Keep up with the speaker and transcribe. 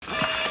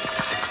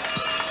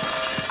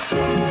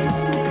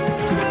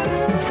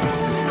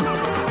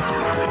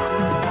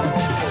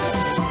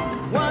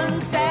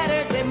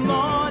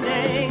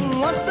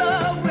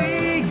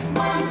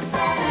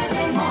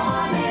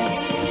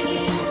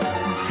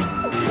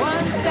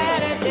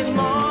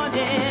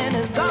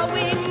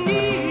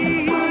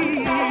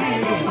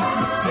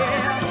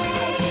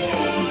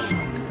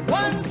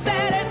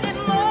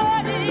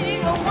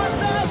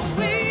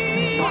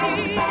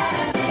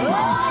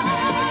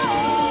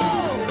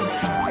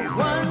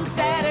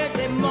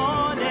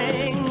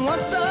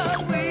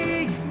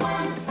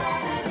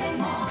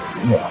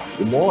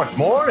Good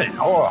morning.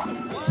 Oh,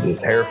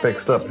 this hair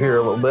fixed up here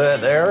a little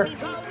bit there.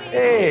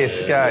 Hey,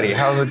 Scotty,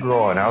 how's it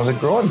growing? How's it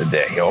growing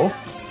today, yo?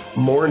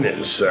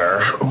 Morning,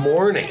 sir.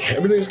 Morning.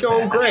 Everything's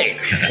going great.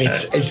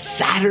 It's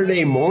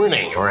Saturday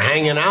morning. We're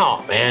hanging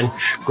out, man.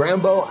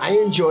 Grambo, I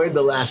enjoyed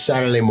the last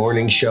Saturday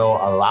morning show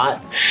a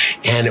lot,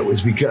 and it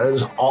was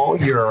because all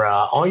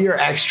your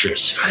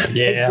extras.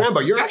 Yeah, hey,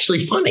 Grambo, you're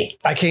actually funny.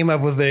 I came up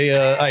with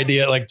a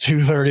idea at like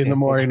 2:30 in the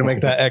morning to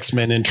make that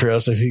X-Men intro.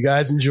 So if you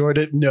guys enjoyed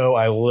it, no,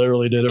 I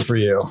literally did it for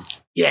you.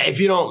 Yeah, if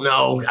you don't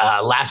know,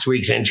 last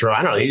week's intro,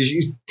 I don't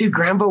know. Dude,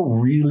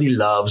 Grambo really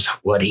loves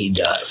what he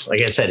does.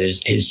 Like I said,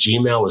 his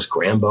Gmail was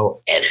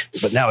Grambo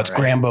Edits. But now it's right?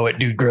 Grambo at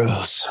Dude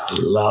Grows.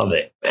 Love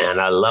it, man.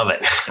 I love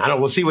it.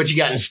 We'll see what you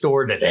got in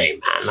store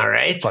today, man. All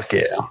right? Fuck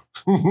yeah.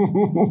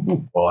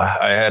 Well,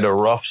 I had a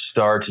rough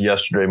start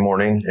yesterday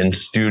morning in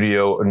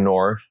Studio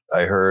North.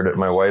 I heard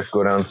my wife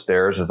go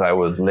downstairs as I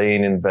was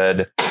laying in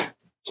bed,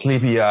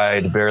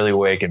 sleepy-eyed, barely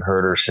awake, and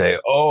heard her say,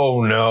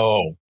 "Oh,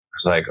 no."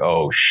 It's like,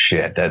 oh,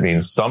 shit, that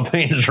means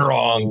something's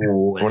wrong.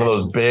 One of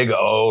those big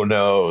oh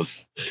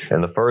no's.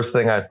 And the first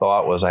thing I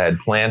thought was I had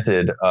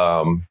planted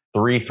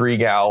three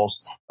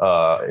gals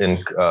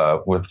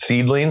with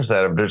seedlings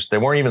that have they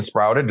weren't even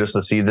sprouted, just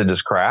the seeds had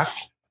just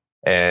cracked.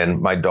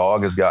 And my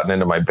dog has gotten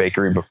into my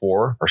bakery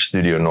before, or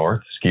Studio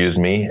North, excuse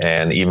me,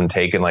 and even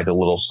taken like a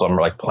little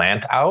summer like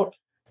plant out.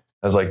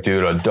 I was like,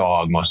 dude, a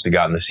dog must have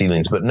gotten the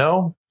seedlings. But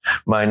no.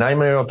 My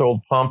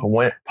 9-month-old pup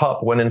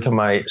went into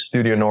my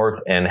Studio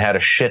North and had a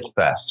shit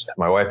fest.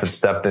 My wife had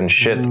stepped in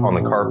shit on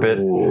the carpet,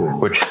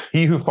 which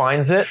he who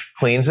finds it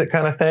cleans it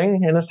kind of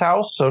thing in his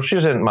house. So she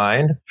didn't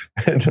mind.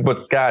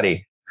 But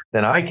Scotty,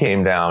 then I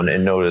came down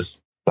and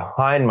noticed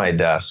behind my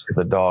desk,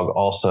 the dog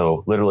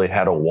also literally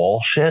had a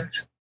wall shit.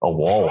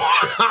 So,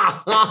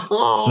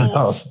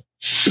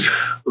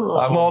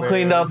 I'm all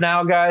cleaned up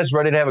now, guys.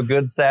 Ready to have a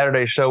good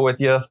Saturday show with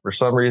you. For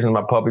some reason,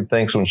 my puppy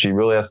thinks when she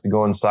really has to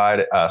go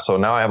inside. So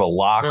now I have a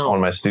lock on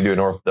my Studio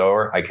North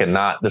door. I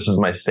cannot. This is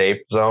my safe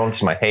zone.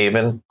 It's my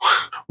haven.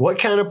 What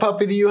kind of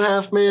puppy do you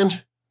have,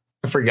 man?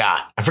 I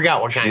forgot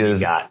what kind you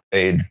got.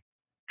 A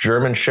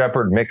German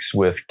Shepherd mixed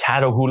with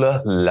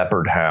Catahoula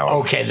Leopard Hound.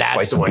 Okay,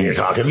 that's the one you're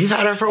talking about. You've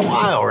had her for a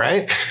while,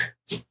 right?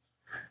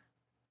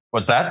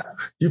 What's that?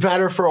 You've had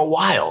her for a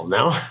while,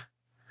 no?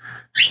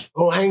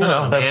 Oh, hang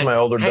on. That's man. my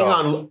older dog. Hang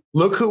on.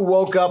 Look who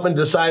woke up and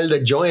decided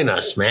to join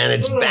us, man.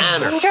 It's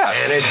Banner.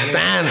 Man, it's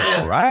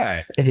Banner. All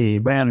right. Hey,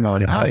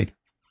 Banner. Hi.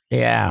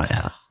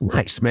 Yeah.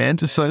 Nice, man.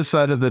 Just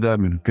decided that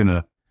I'm going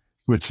to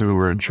switch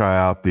over and try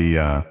out the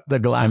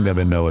I'm going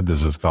to know what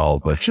this is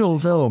called, but she'll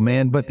know,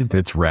 man. But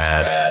it's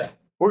rad.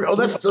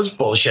 Let's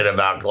bullshit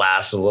about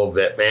glass a little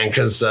bit, man,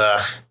 because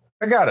I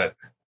got it.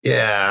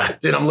 Yeah,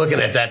 dude, I'm looking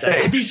at that.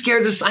 I am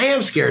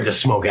scared to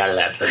smoke out of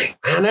that thing.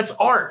 Man, that's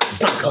art.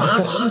 It's not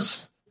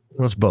glass.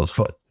 What's both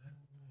foot?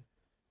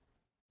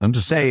 I'm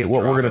just saying,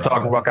 what we're going to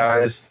talk about,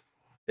 guys,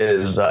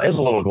 is a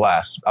little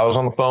glass. I was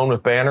on the phone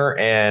with Banner,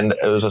 and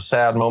it was a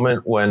sad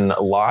moment when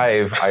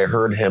live I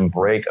heard him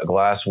break a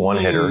glass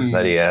one-hitter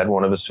that he had,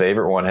 one of his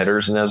favorite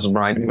one-hitters, and as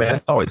reminding me,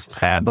 it's always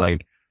sad,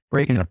 like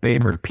breaking a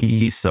favorite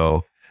piece,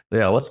 so...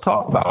 Yeah, let's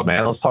talk about it,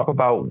 man. Let's talk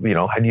about, do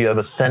you have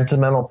a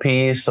sentimental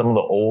piece, some of the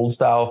old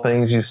style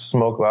things you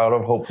smoke out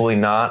of, hopefully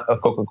not a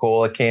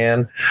Coca-Cola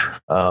can.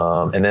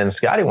 And then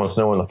Scotty wants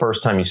to know when the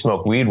first time you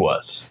smoked weed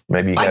was.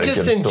 Maybe you got a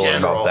good story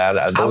about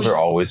that. Those are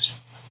always...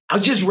 I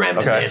was just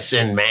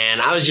reminiscing,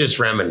 man. I was just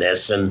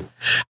reminiscing.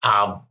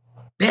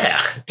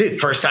 Yeah, dude,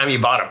 first time you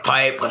bought a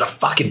pipe, what a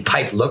fucking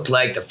pipe looked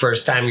like the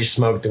first time you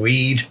smoked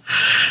weed.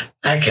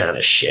 That kind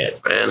of shit,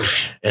 man.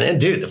 And then,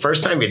 dude, the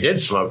first time you did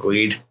smoke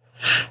weed...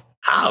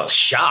 I was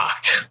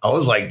shocked. I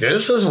was like,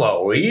 this is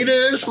what weed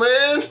is,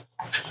 man?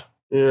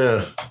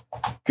 Yeah.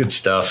 Good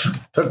stuff.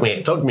 Took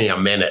me a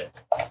minute.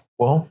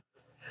 Well,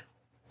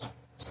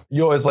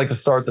 you always like to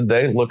start the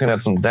day looking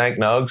at some dank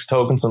nugs,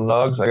 toking some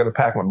nugs. I got to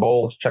pack my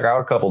bowl. Let's check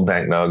out a couple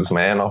dank nugs,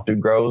 man, off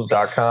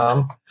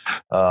dudegrows.com.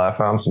 I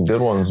found some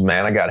good ones,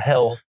 man. I got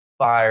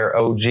Hellfire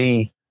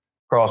OG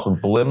crossed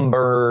with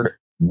Blimburn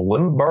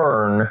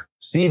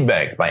Seed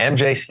Bank by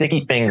MJ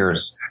Sticky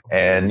Fingers.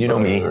 And you know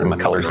me and my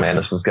colors, man.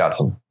 This has got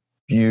some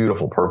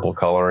beautiful purple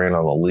coloring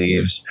on the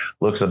leaves.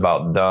 Looks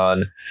about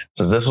done.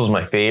 Says this was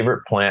my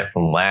favorite plant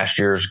from last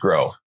year's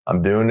grow.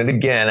 I'm doing it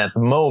again at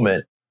the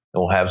moment,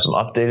 and we'll have some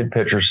updated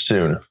pictures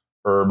soon.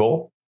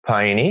 Herbal,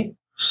 piney,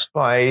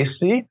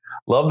 spicy.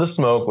 Love the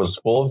smoke, was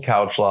full of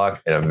couch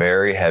lock and a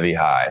very heavy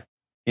high.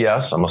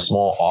 Yes, I'm a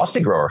small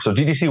Aussie grower. So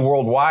GDC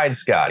Worldwide,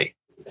 Scotty.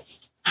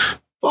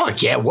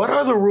 Fuck yeah. What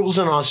are the rules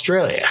in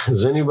Australia?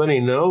 Does anybody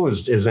know?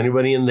 Is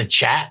anybody in the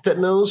chat that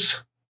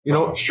knows?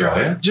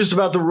 Australia? Just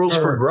about the rules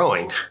for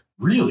growing.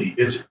 Really?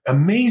 It's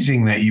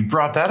amazing that you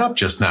brought that up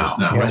just now.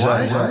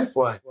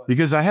 Why?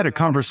 Because I had a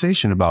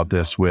conversation about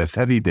this with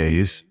Heavy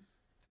Days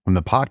from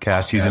the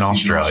podcast. He's in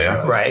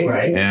Australia.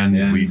 Right.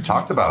 And we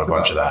talked about a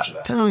bunch of that.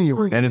 Telling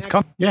you. And it's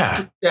coming.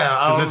 Yeah.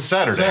 Because it's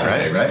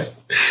Saturday,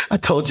 right? I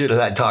told you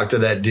that I talked to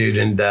that dude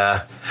and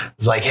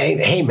was like,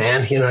 hey,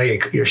 man,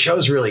 your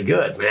show's really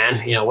good, man.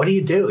 What do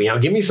you do?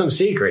 Give me some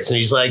secrets. And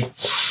he's like,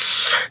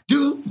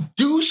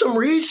 do some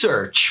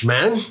research,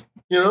 man.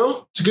 You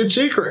know, it's a good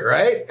secret,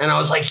 right? And I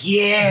was like,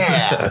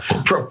 yeah,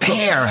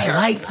 prepare. I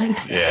like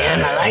that. Yeah,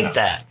 man, I like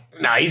that.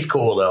 Nah, he's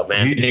cool though,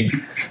 man. He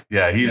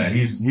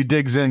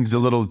digs in a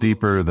little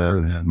deeper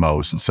than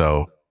most.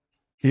 So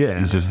yeah,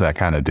 he's just that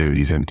kind of dude.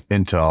 He's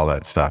into all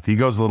that stuff. He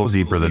goes a little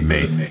deeper than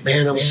me.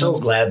 Man, I'm so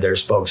glad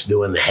there's folks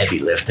doing the heavy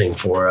lifting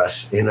for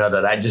us. You know,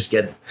 that I just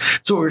get.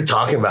 So we were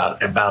talking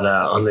about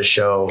on the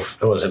show.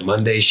 What was it,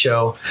 Monday's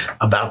show?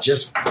 About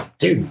just,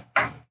 dude,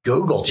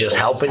 Google just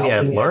helping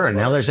you learn.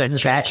 Now there's that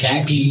chat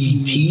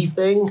GPT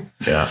thing.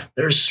 Yeah.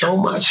 There's so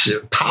much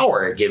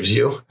power it gives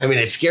you. I mean,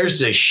 it scares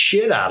the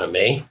shit out of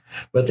me,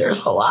 but there's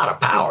a lot of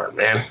power,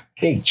 man.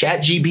 Hey, chat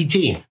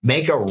GPT,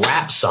 make a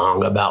rap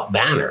song about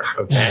Banner.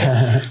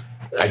 Okay.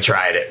 I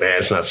tried it, man.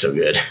 It's not so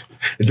good.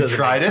 It doesn't.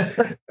 Tried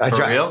it? I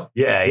tried. Real?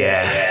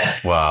 Yeah.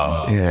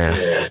 Wow.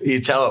 Yeah. You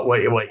tell it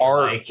what you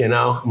like, you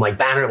know? I'm like,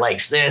 Banner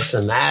likes this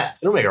and that.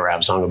 It'll make a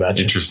rap song about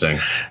you. Interesting.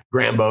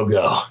 Grambo,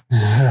 go.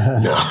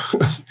 No.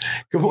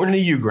 Good morning to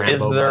you, Grambo.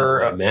 Is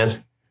there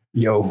man?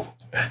 Yo.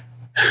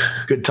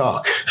 Good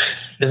talk.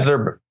 Is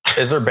there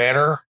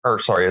Banner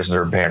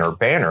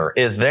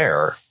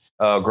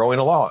growing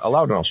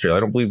allowed in Australia? I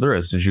don't believe there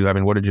is.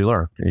 What did you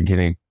learn? Can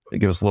you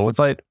give us a little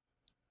insight?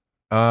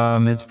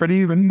 It's pretty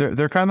even.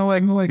 They're kind of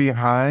like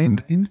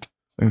behind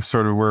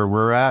sort of where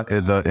we're at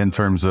in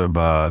terms of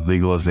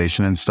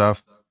legalization and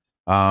stuff.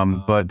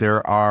 But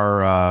there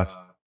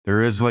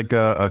is like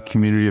a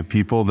community of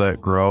people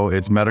that grow.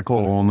 It's medical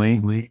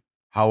only.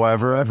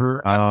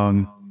 However,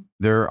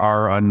 there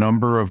are a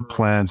number of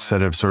plants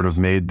that have sort of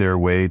made their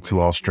way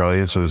to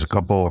Australia. So there's a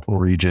couple of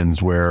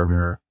regions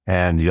where,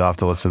 and you'll have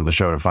to listen to the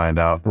show to find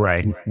out,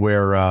 right,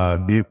 where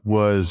it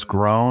was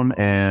grown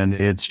and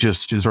it's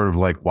just sort of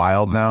like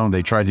wild now.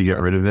 They tried to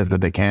get rid of it, but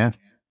they can't.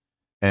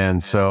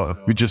 And so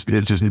it just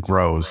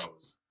grows.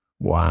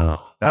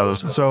 Wow.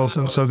 So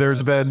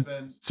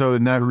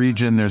in that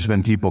region, there's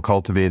been people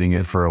cultivating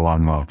it for a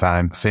long, long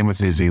time. Same with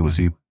New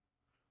Zealand.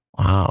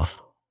 Wow.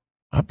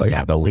 I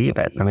believe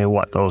it. I mean,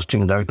 what, those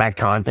two, they're back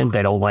content,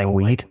 they don't like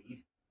weed.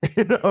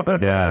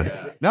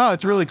 Yeah. No,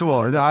 it's really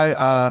cool.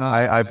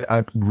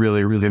 I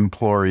really, really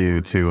implore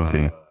you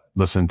to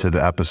listen to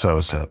the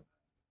episodes.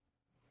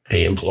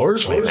 He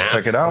implores me, man.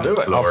 Check it out. I'll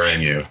do it.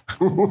 Imploring you.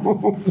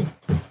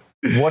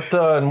 What?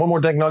 And one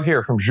more nug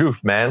here from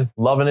Joof, man.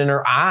 Loving in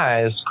her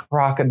eyes,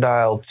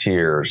 crocodile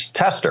tears.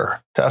 Tester,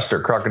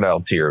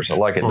 crocodile tears. I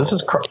like it. This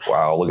is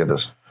wow. Look at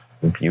this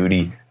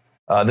beauty.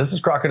 This is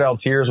Crocodile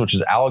Tears, which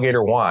is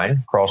alligator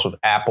wine crossed with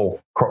apples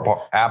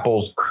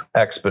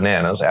cross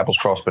bananas.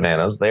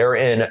 They are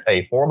in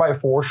a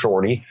 4x4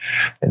 shorty,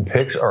 and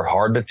picks are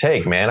hard to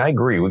take, man. I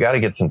agree. We got to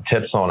get some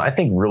tips on. I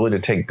think really to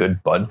take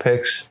good bud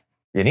picks,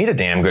 you need a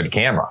damn good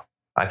camera.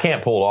 I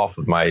can't pull it off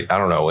with my, I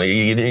don't know.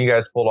 You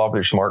guys pulled off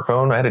with your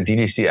smartphone? I had a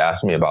DDC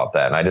ask me about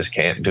that, and I just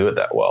can't do it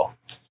that well.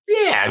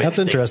 Yeah. That's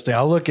interesting.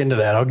 I'll look into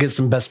that. I'll get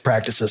some best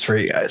practices for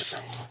you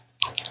guys.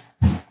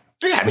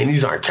 Yeah, I mean,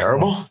 these aren't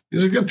terrible.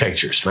 These are good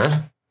pictures,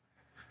 man.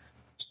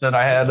 Said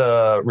I had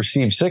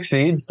received 6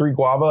 seeds, 3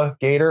 guava,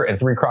 gator, and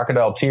 3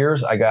 crocodile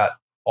tears. I got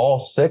all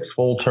 6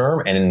 full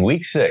term, and in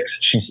week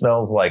 6, she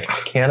smells like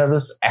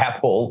cannabis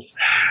apples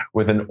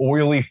with an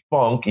oily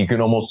funk. You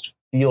can almost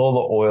feel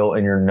the oil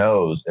in your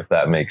nose, if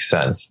that makes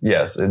sense.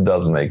 Yes, it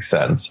does make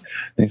sense.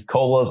 These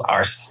colas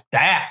are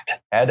stacked.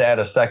 Had to add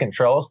a second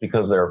trellis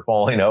because they're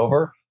falling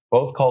over.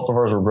 Both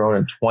cultivars were grown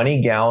in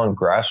 20-gallon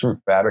grassroot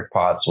fabric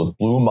pots with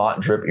Blue Mott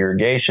drip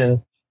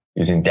irrigation,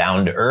 using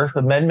down-to-earth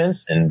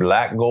amendments and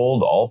black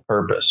gold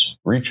all-purpose.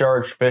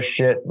 Recharged fish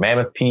shit,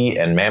 Mammoth P,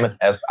 and Mammoth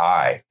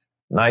SI.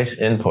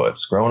 Nice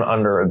inputs. Grown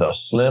under the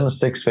Slim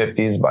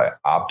 650s by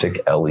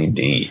Optic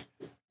LED.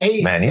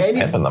 Hey, man, he's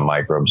pimping the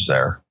microbes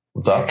there.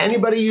 What's up?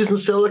 Anybody using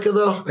silica,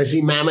 though? I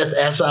see Mammoth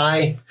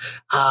SI.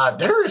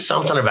 There is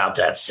something about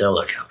that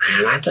silica,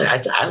 man.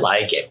 I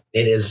like it.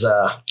 It is...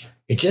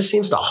 It just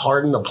seems to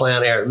harden the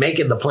plant,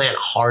 making the plant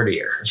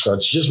hardier. So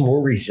it's just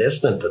more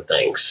resistant to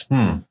things.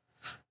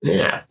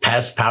 Yeah,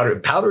 past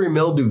powdery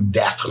mildew,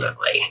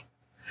 definitely.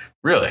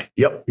 Really?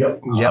 Yep.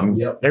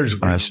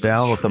 There's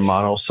down with the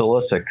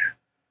monosilicic.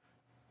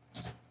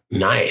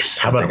 Nice.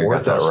 How about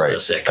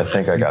orthosilicic? Right. I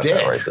think I got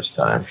that right this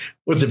time.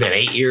 What's it been,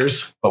 8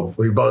 years? Oh,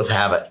 we both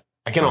have it.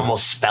 I can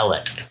almost spell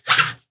it.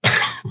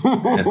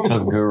 It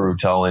took Guru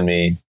telling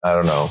me, I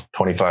don't know,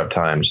 25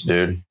 times,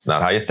 dude. It's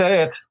not how you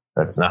say it.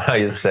 That's not how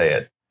you say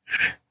it.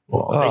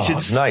 Well, they should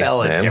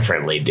spell it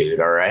differently, dude.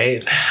 All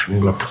right.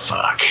 What the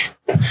fuck?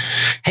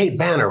 Hey,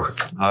 Banner.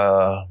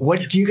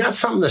 What do you got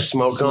something to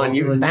smoke on?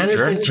 Banner's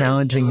been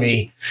challenging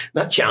me.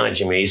 Not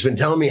challenging me. He's been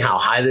telling me how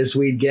high this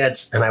weed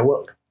gets, and I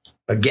will.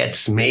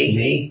 Gets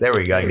me. There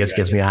we go. I guess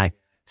gets me high.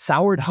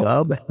 Soured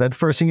Hub. That the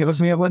first thing it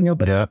was me.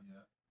 But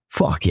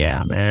fuck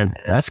yeah, man.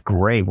 That's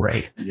great.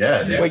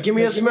 Yeah. Wait, give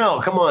me a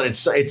smell. Come on. It's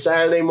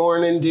Saturday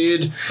morning,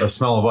 dude. A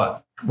smell of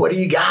what? What do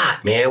you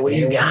got, man? What do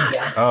you got?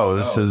 Oh,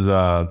 this is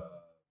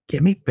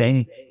Get me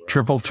bang.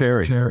 triple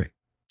cherry.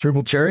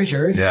 Triple cherry?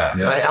 Yeah.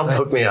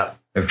 Hook me up.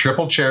 I have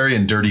triple cherry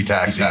and dirty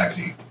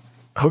taxi.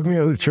 Hook me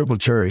up with triple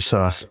cherry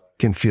sauce.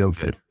 Can feel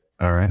good.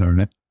 All right.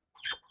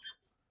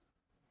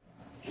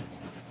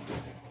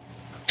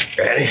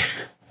 Ready?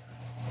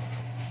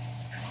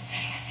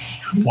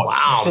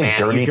 Wow, man.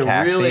 Dirty You can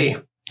Taxi? really,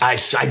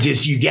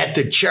 you get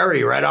the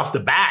cherry right off the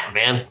bat,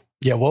 man.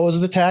 Yeah, what was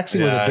the taxi?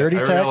 Was it Dirty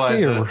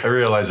Taxi? I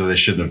realized that I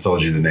shouldn't have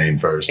told you the name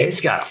first. It's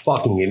got a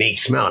fucking unique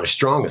smell and a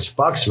strong as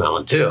fuck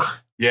smelling, too.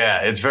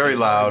 Yeah, it's very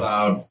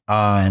loud.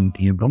 And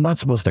I'm not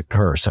supposed to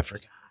curse.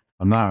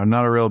 I'm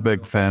not a real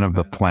big fan of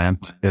the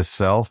plant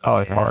itself. Oh,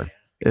 it's hard.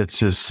 It's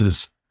just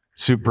this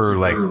super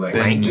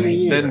thin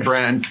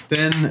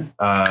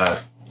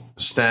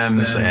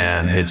stems,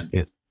 and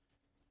it's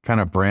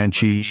kind of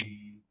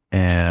branchy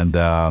and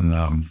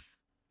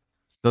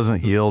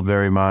doesn't yield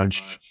very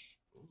much.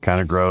 Kind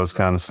of grows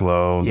kind of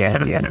slow.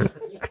 Yeah.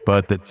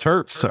 But the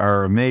terps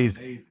are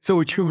amazing. So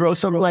would you grow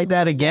something like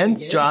that again?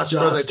 Just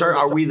for the turn?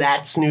 Are we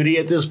that snooty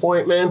at this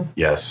point, man?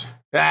 Yes.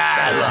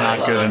 That's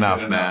Not good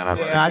enough, man.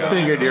 I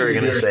figured you were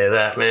going to say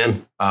that,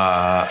 man.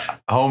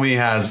 Homie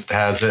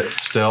has it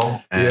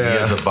still, and he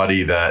has a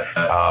buddy that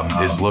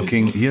is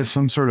looking. He has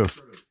some sort of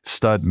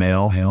stud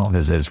male,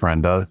 as his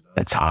friend does.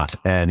 It's hot.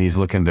 And he's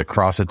looking to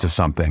cross it to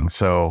something.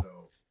 So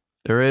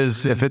there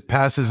is, if it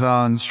passes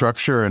on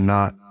structure and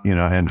not,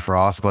 and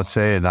frost, let's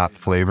say, and not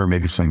flavor,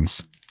 maybe some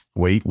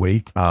weight,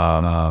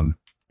 and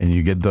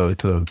you get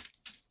the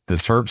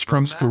terps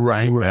from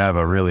right. We have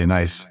a really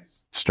nice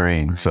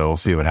strain, so we'll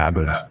see what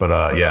happens. But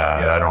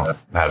I don't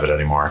have it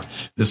anymore.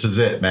 This is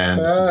it, man.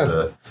 This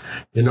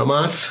is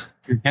Mas?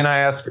 Can I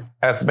ask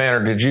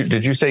Banner?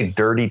 Did you say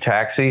Dirty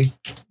Taxi?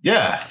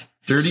 Yeah,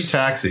 Dirty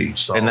Taxi.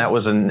 And that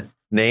was a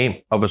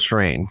name of a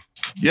strain.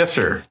 Yes,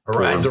 sir. A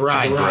ride's a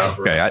ride, bro.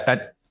 Okay,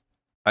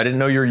 I didn't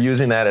know you were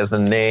using that as the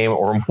name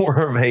or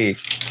more of a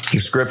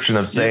description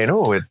of saying,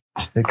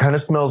 it kind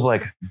of smells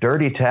like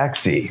Dirty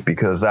Taxi,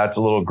 because that's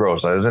a little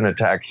gross. I was in a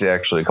taxi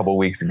actually a couple of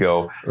weeks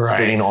ago,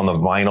 sitting on the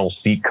vinyl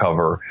seat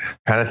cover,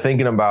 kind of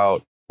thinking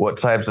about what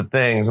types of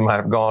things might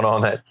have gone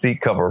on that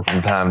seat cover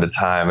from time to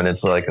time. And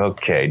it's like,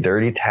 okay,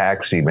 Dirty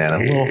Taxi, man. A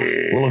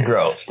little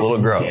gross,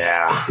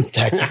 Yeah.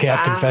 Taxi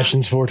Cab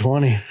Confessions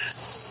 420.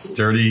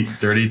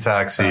 Dirty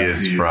Taxi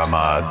is from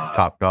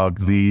Top Dog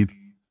Lead.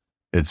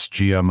 It's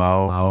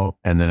GMO,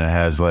 and then it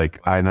has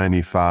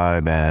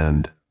I-95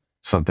 and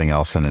something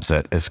else in it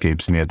that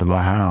escapes me at the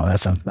moment. Wow, that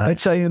sounds nice. I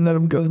tell you that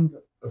I'm good.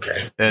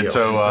 Okay. And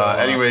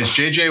anyways,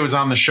 JJ was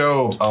on the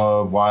show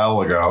a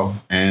while ago,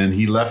 and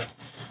he left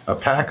a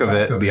pack of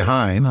it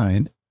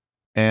behind.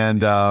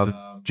 And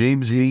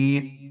James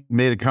E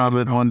made a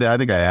comment one day. I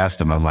think I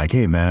asked him, I'm like,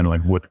 hey, man,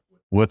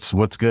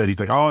 what's good? He's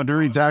like, oh,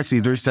 Dirty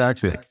Taxi.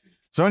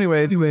 So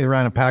anyway, I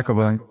ran a pack of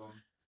them,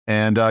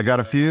 and I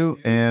got a few,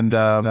 and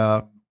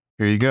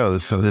here you go.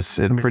 So it's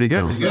pretty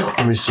good.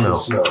 Let me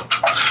smell.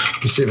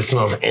 Let me see if it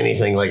smells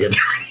anything like it.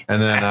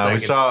 And then we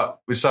saw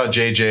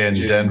JJ in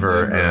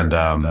Denver, and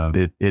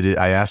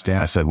I asked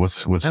him. I said,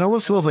 "What's?" It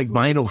almost smells like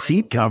vinyl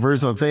seat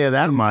covers. I'll tell you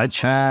that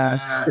much.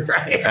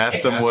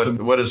 Asked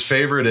him what his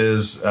favorite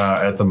is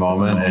at the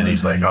moment, and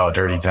he's like, "Oh,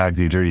 Dirty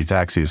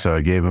Taxi." So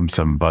I gave him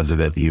some buzz of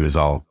it. He was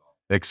all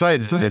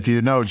excited. If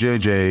you know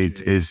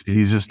JJ,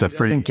 he's just a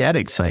freaking get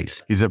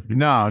excited. He's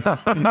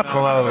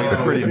mellow. He's a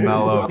pretty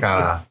mellow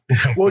kind of.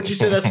 What would you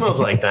say that smells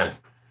like then?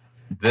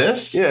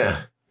 This?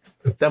 Yeah,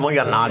 definitely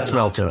got an odd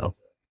smell to it.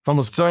 It's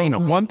almost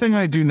one thing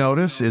I do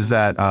notice is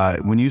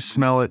that when you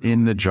smell it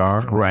in the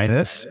jar, right?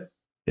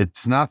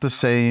 It's not the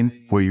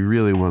same. What you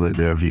really want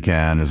to do, if you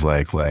can, is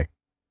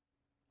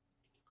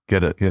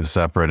get it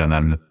separate and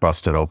then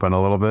bust it open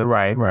a little bit.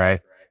 Right.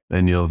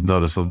 And you'll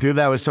notice. Do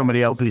that with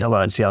somebody else. See how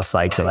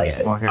psyched I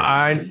get.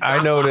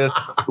 I noticed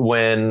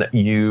when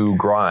you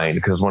grind,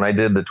 because when I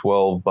did the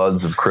 12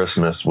 Buds of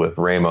Christmas with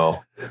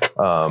Ramo,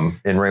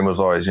 and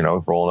Ramo's always,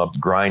 rolling up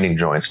grinding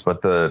joints,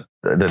 but the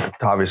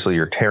obviously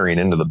you're tearing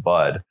into the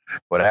bud.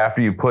 But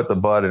after you put the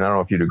bud, and I don't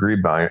know if you'd agree,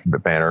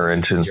 Banner,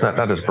 and it's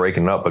not just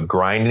breaking it up, but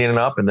grinding it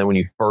up, and then when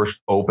you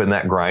first open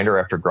that grinder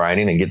after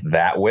grinding and get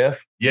that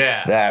whiff,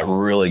 that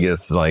really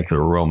gets the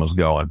aromas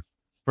going.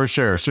 For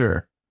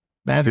sure.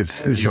 That is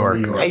New York.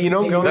 Hey,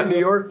 I'm going to New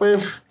York, man.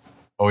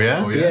 Oh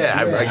yeah?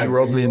 I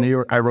rolled in New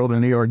York. I rolled a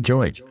New York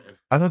joint.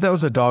 I thought that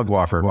was a dog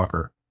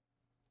walker.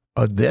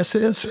 Oh, this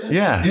is?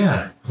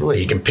 Yeah. Well,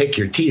 you can pick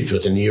your teeth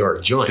with a New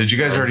York joint. Did you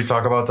guys already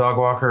talk about dog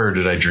walker, or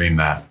did I dream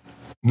that?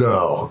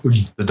 No.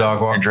 The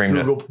dog walker? I dreamed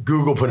it.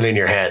 Google put it in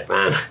your head,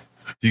 man.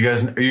 Do you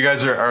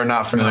guys are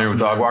not familiar with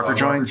dog walker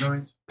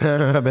joints?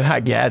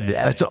 Yeah,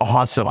 that's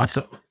awesome.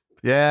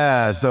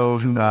 Yeah, so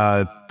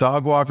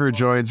dog walker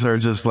joints are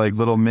just like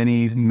little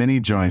mini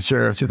joints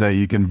that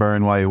you can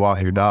burn while you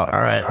walk your dog. All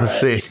right,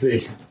 let's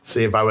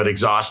see if I would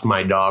exhaust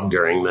my dog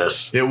during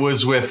this. It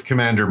was with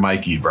Commander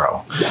Mikey,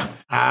 bro.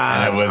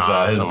 And it was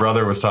awesome. His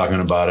brother was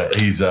talking about it.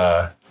 He's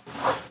back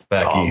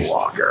dog east.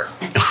 Walker.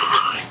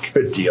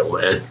 Good deal,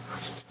 man.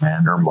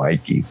 Commander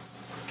Mikey.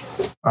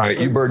 All right,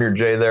 you burn your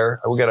J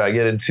there. We got to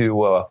get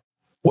into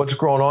what's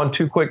going on.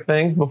 2 quick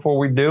things before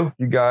we do. If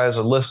you guys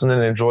are listening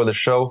and enjoy the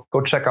show,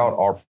 go check out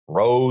our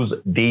pros,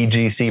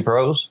 DGC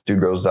Pros,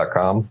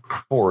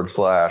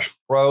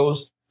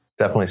 dudegrows.com/pros.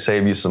 Definitely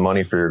save you some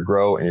money for your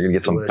grow, and you're going to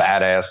get some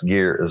badass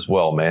gear as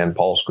well, man.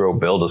 Pulse Grow,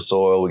 Build a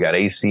Soil. We got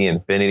AC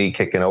Infinity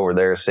kicking over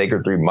there.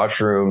 Sacred 3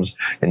 mushrooms,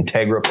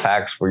 Integra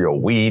packs for your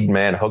weed,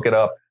 man. Hook it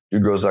up.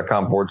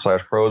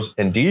 dudegrows.com/pros.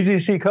 And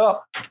DGC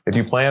Cup, if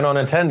you plan on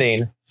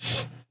attending,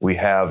 we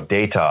have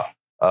data.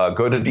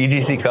 Go to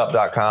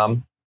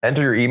dgccup.com.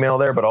 Enter your email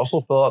there, but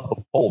also fill out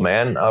the poll,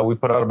 man. We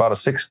put out about a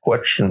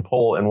 6-question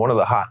poll, and one of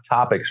the hot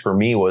topics for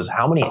me was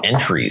how many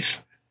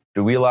entries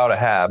do we allow to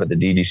have at the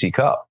DGC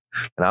Cup?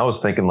 And I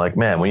was thinking, like,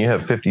 man, when you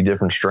have 50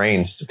 different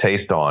strains to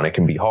taste on, it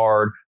can be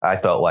hard. I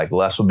felt like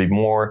less would be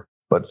more.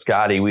 But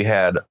Scotty, we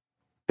had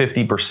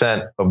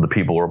 50% of the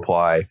people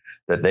reply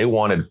that they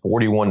wanted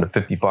 41 to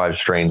 55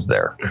 strains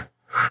there.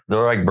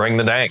 They're like, bring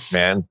the dank,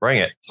 man, bring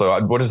it. So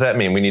what does that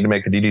mean? We need to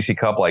make the DGC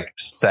Cup like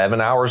 7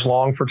 hours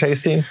long for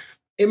tasting?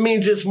 It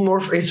means it's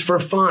for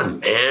fun,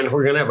 man.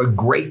 We're going to have a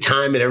great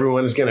time and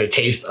everyone's going to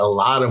taste a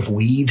lot of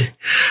weed.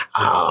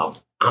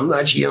 I'm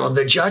not,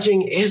 the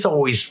judging is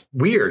always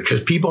weird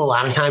because people a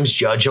lot of times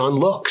judge on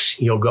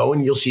looks. You'll go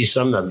and you'll see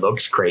some that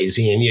looks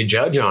crazy and you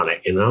judge on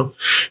it,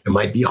 It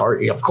might be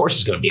hard. Of course,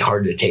 it's going to be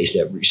hard to taste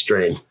every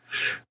strain. I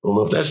don't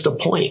know if that's the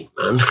point,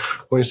 man.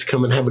 We're just to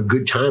come and have a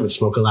good time and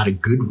smoke a lot of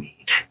good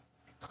weed.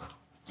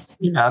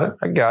 You got it.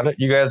 I got it.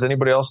 You guys,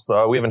 anybody else?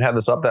 We haven't had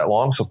this up that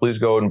long, so please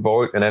go and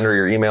vote and enter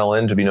your email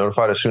in to be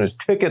notified as soon as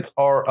tickets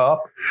are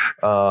up.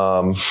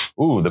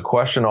 The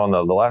question on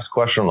the last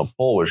question on the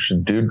poll was,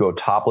 should dude go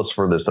topless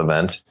for this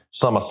event?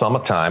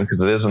 Summertime,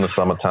 because it is in the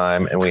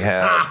summertime, and we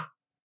have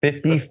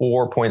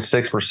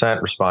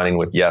 54.6% responding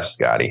with yes,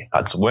 Scotty.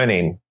 That's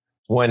winning.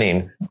 It's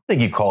winning. I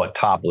think you call it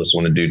topless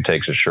when a dude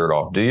takes his shirt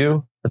off, do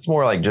you? It's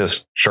more like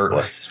just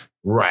shirtless.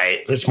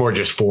 Right. It's more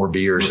just 4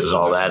 beers is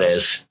all that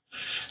is.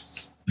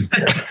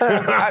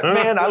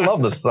 I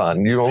love the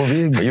sun.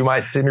 You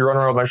might see me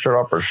running around with my shirt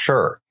off for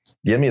sure.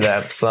 Give me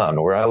that sun.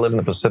 Where I live in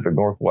the Pacific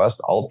Northwest,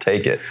 I'll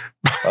take it.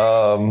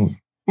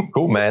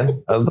 Cool,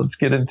 man. Let's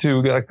get into.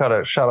 We got to kind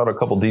of shout out a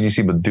couple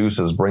DGC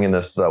Medusa's bringing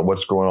this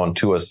what's going on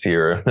to us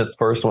here. This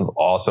first one's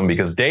awesome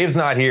because Dave's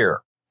not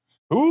here.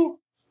 Who?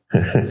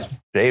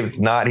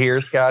 Dave's not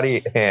here,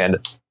 Scotty. And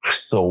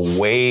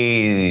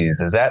Sways.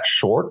 Is that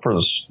short for the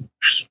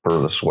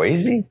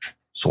Swayze?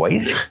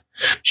 Sways?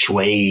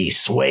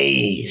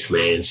 Sways,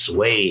 man,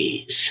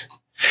 sways.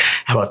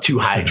 How about Too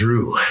High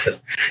Drew?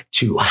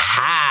 Too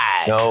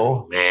high.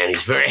 No. Man,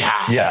 he's very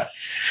high.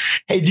 Yes.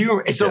 Hey,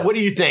 what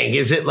do you think?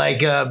 Is it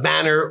like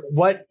Banner?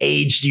 What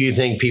age do you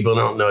think people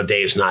don't know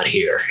Dave's not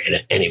here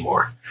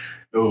anymore?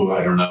 Oh,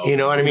 I don't know. You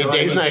know what I mean?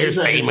 Dave's not his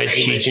famous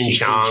Cheech and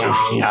Chong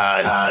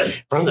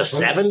from the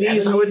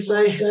 70s, I would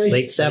say.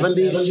 Late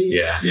 70s?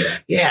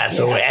 Yeah.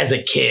 So as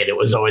a kid, it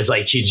was always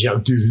like Cheech and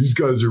Chong, dude, these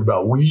guys are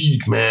about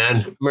weed,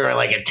 man. We were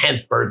like a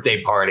 10th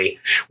birthday party.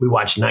 We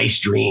watched Nice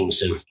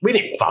Dreams and we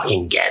didn't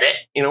fucking get it.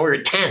 We were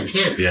 10.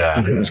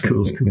 Yeah. It was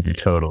cool.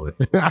 Totally.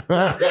 But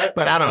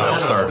I don't know.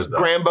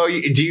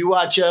 Grambo, do you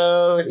watch,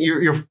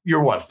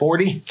 you're what,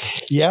 40?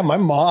 Yeah, my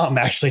mom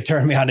actually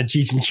turned me on to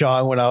Cheech and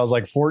Chong when I was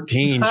like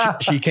 14.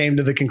 She came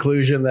to the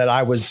conclusion that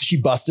she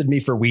busted me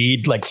for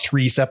weed like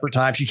 3 separate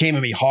times. She came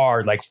at me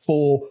hard, like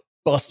full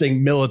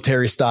busting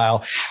military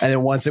style. And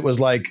then once it was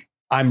like,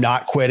 I'm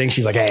not quitting,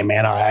 she's like, hey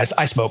man, I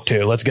smoke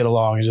too. Let's get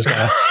along and just kind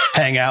of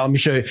hang out. Let me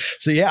show you.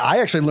 So yeah, I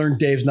actually learned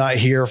Dave's not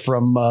here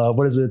from,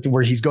 what is it,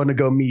 where he's going to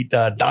go meet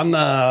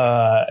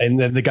Donna. And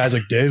then the guy's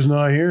like, Dave's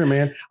not here,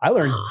 man. I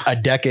learned a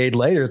decade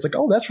later. It's like,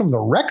 oh, that's from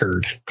the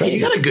record. Hey,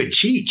 you got a good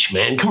Cheech,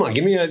 man. Come on,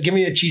 give me a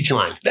Cheech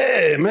line.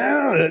 Hey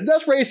man,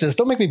 that's racist.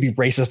 Don't make me be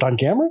racist on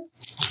camera.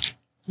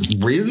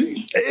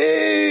 Really?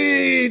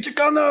 Hey,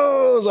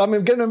 Chicanos.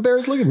 I'm getting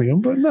embarrassed. Look at me.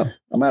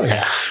 I'm out of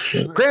here.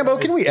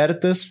 Grambo, can we edit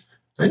this?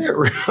 I didn't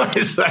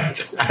realize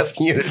that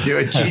asking you to do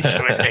a Cheech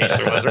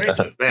imitation was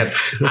racist, man.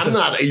 I'm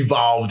not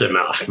evolved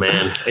enough,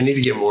 man. I need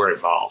to get more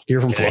involved.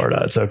 You're from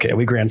Florida. It's okay.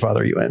 We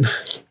grandfather you in.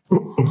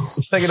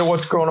 Thinking of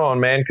what's going on,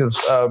 man, because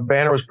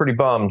Banner was pretty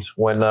bummed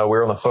when we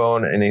were on the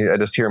phone, and I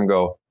just hear him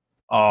go,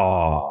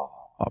 "Oh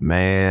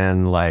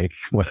man, like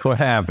what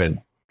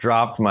happened?"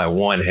 Dropped my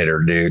one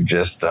hitter, dude.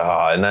 Just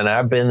and then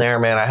I've been there,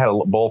 man. I had a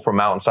bowl from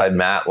Mountainside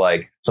Matt.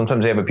 Like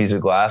sometimes they have a piece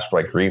of glass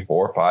for like 3,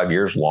 4, 5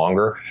 years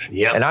longer.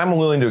 Yeah, and I'm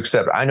willing to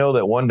accept. I know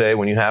that one day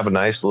when you have a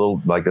nice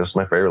little, like this is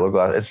my favorite little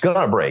glass, it's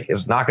gonna break.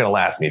 It's not gonna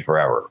last me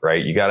forever,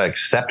 right? You got to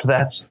accept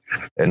that,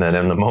 and then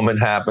when the moment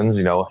happens,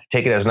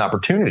 take it as an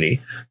opportunity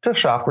to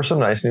shop for some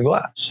nice new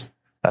glass.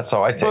 That's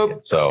how I take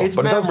it. So,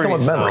 but it does come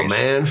with memories,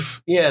 man.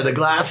 Yeah, the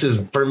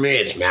glasses for me,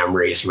 it's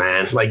memories,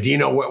 man. Like, do you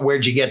know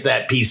where'd you get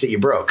that piece that you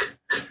broke?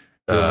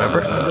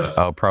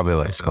 Probably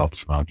like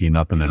Smoky,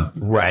 nothing in.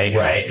 Right.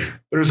 But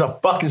it was a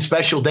fucking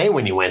special day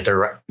when you went there.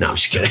 Right? No, I'm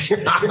just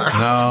kidding.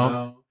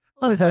 No.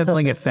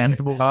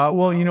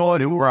 Well, you know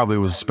what? It probably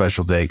was a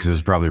special day because it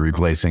was probably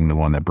replacing the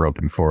one that broke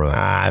before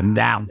that.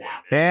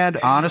 And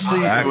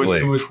honestly,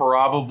 it was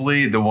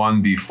probably the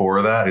one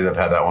before that. I've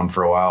had that one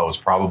for a while. It was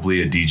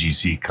probably a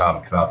DGC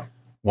Cup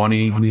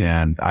 20,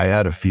 and I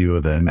had a few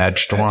of the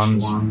etched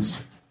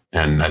ones.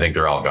 And I think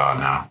they're all gone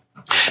now.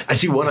 I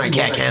see One Eye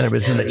Cat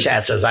Cannabis in the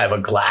chat says, I have a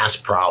glass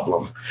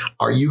problem.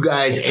 Are you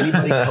guys,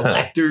 anybody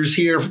collectors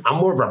here? I'm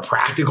more of a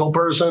practical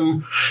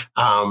person,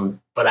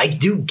 but I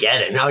do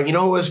get it. Now, you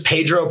know, it was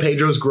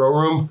Pedro's Grow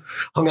Room.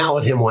 Hung out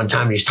with him one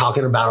time. And he's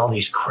talking about all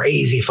these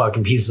crazy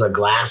fucking pieces of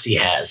glass he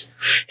has.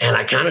 And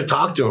I kind of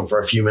talked to him for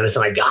a few minutes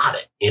and I got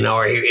it. You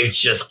know, it's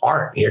just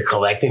art. You're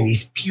collecting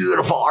these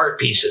beautiful art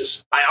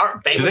pieces by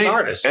famous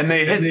artists. And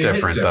they hit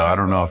different, though. I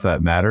don't know if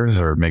that matters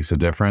or makes a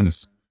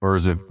difference. Or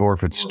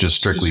if it's just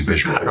strictly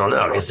visual? I don't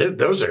know.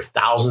 Those are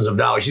thousands of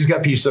dollars. She's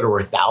got pieces that are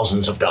worth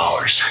thousands of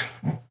dollars.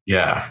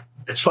 Yeah.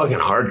 It's fucking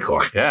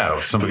hardcore.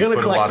 Yeah. Somebody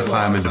put a lot of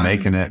time into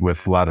making it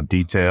with a lot of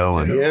detail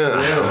and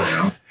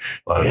a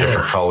lot of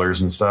different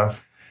colors and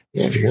stuff.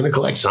 Yeah, if you're going to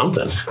collect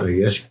something, I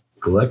guess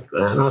collect.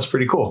 That's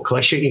pretty cool.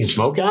 Collect shit you can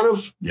smoke out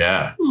of?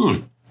 Yeah.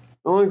 I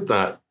like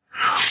that.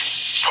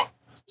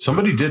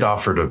 Somebody did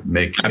offer to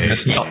make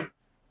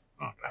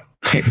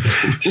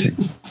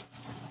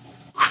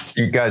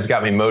You guys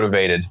got me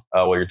motivated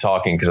while you're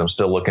talking because I'm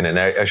still looking at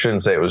it. I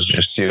shouldn't say it was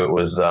just you. It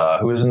was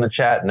who was in the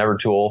chat? Never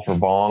Too Old for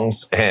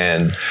Bongs,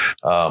 and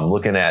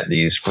looking at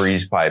these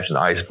freeze pipes and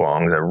ice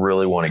bongs. I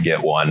really want to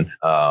get one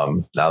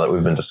now that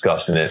we've been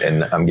discussing it,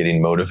 and I'm getting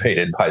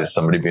motivated by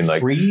somebody being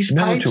like, freeze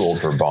 "Never pipes? Too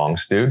Old for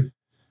Bongs, dude."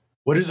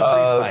 What is a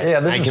freeze pipe? Yeah,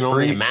 this I is can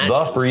only imagine.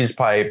 The freeze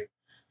pipe.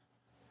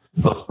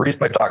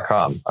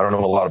 TheFreezePipe.com. I don't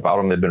know a lot about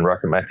them. They've been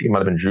recommended. I think it might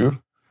have been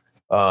Juve.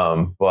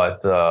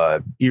 But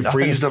you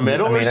freeze the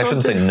middle. I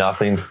shouldn't say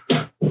nothing.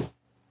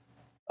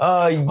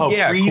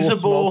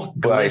 Freezable cool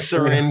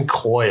glycerin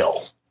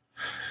coil.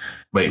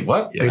 Wait,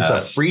 what? Yes. It's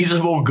a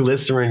freezable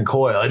glycerin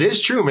coil. It is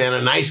true, man.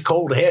 A nice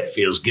cold hit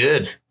feels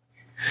good.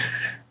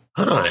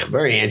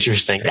 Very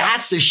interesting.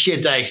 That's the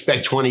shit that I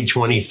expect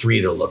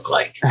 2023 to look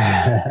like.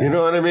 You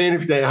know what I mean?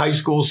 If you're high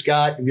school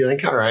Scott, you'd be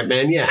like, all right,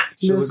 man, yeah.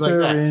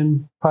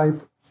 Glycerin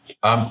pipe.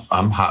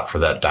 I'm hot for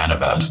that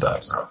Dynavap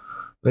stuff.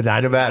 The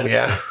Dynavap,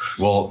 yeah.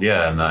 Well,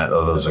 yeah, and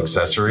those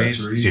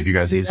accessories. See if you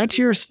guys. That's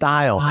your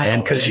style, man.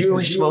 Because you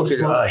only smoke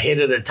a hit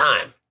at a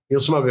time. You'll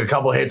smoke a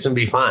couple hits and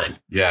be fine.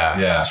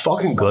 Yeah. It's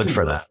fucking good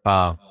for that.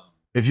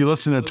 If you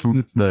listen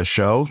to the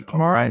show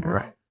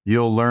tomorrow,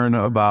 you'll learn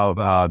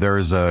about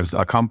there's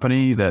a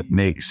company that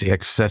makes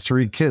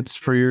accessory kits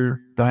for your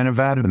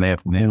Dynavap, and they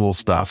have cool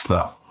stuff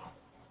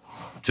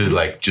to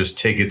like just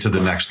take it to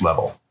the next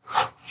level.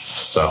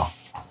 So.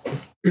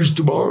 Here's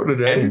tomorrow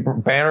today.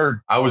 And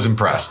Banner, I was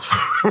impressed.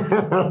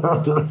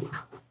 Banner's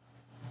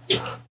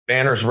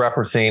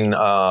referencing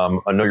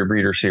a Know Your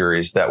Breeder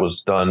series that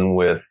was done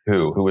with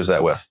who? Who was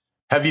that with?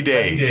 Heavy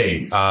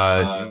Days.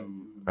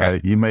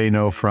 You may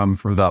know from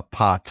the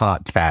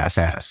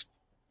podcast.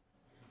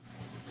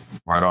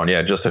 Right on.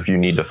 Yeah, just if you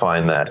need to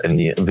find that in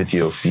the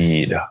video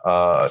feed,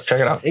 check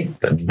it out. Hey,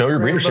 the Know Your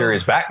Breeder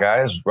series back,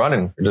 guys.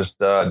 Running. We're just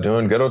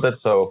doing good with it.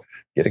 So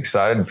get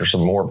excited for some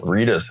more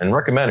breeders and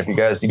recommend if you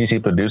guys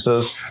DDC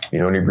producers, you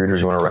know any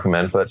breeders you want to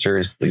recommend for that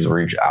series, please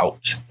reach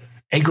out.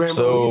 Hey, Grandma,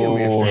 will you do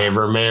me a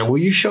favor, man? Will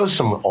you show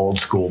some old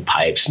school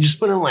pipes and just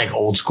put in like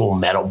old school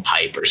metal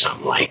pipe or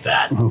something like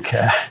that?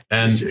 Okay.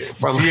 And see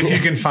if you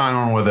can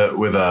find one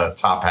with a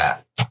top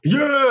hat.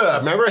 Yeah,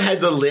 remember it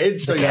had the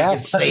lid so you could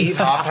save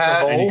top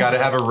hat, and you got to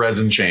have a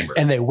resin chamber.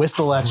 And they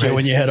whistle at you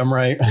when you hit them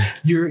right.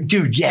 Do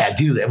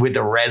that with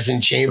the resin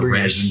chamber. The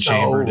resin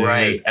chamber, dude.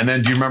 Right. And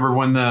then do you remember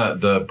when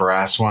the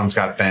brass ones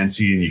got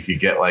fancy and you could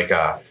get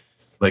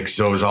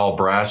so it was all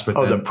brass,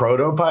 but the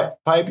prototype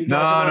pipe?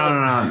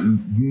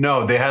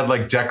 No. They had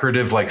like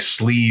decorative like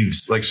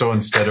sleeves, like so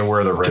instead of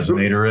where the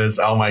resonator is.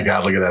 Oh my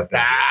god, look at that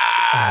thing!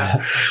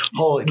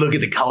 Holy, look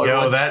at the color.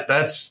 Yo,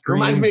 that's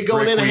reminds me of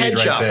going in a head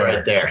shop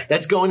right there.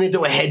 That's going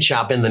into a head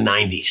shop in the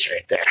 90s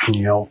right there.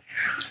 Yep.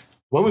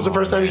 When was the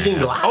first time you seen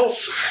glass? Oh,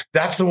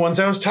 that's the ones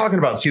I was talking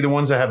about. See the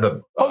ones that have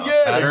the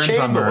patterns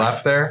on the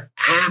left there?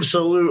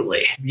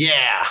 Absolutely.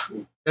 Yeah.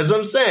 That's what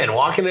I'm saying.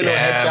 Walking into a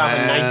head shop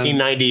in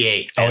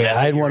 1998. Oh, yeah.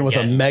 I had one with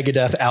a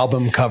Megadeth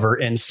album cover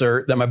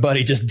insert that my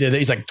buddy just did.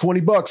 He's like,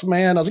 $20,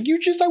 man. I was like,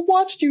 I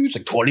watched you. He's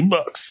like, $20.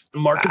 The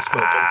market's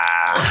spoken.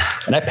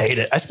 And I paid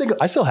it. I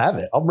still have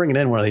it. I'll bring it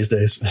in one of these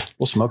days.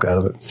 We'll smoke out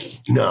of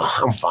it. No,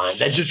 I'm fine.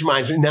 That just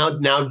reminds me.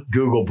 Now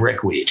Google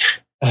brickweed.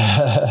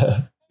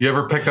 You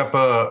ever pick up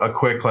a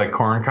quick like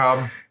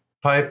corncob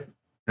pipe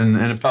in a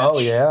pinch? Oh,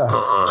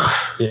 yeah.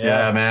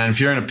 Yeah, man. If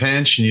you're in a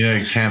pinch and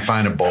you can't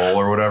find a bowl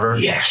or whatever.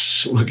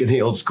 Yes. Look at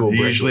the old school.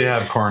 You usually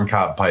have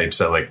corncob pipes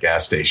at like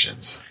gas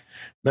stations.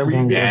 Remember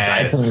you'd be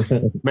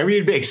excited. Remember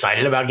you'd be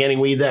excited about getting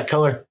weed that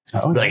color?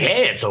 Oh, like,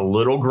 hey, it's a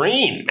little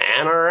green,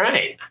 man. All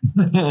right.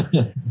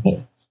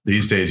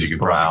 These days you could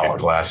probably get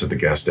glass at the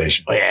gas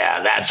station. Oh,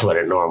 yeah, that's what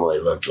it normally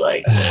looked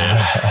like.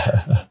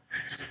 That's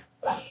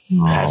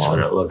what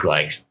it looked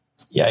like.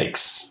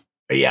 Yikes.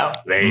 Yeah,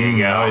 there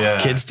you go. Oh, yeah.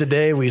 Kids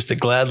today, we used to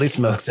gladly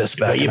smoke this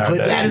back in our day. You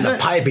put that in the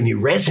pipe and you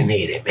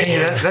resonate it, man. Hey,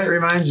 that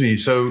reminds me.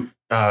 So,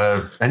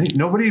 and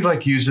nobody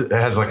like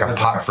has like a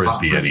pot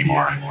frisbee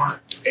anymore.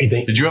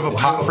 Did you have a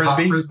pop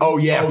frisbee? Oh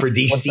yeah, for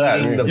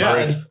de-seeding the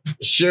bird.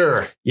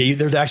 Sure. Yeah,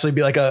 there'd actually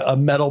be like a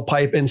metal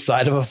pipe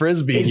inside of a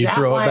frisbee, and you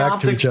throw it back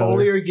to each other.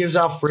 Foliar gives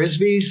out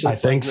frisbees. I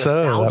think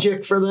so.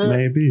 Nostalgic for them.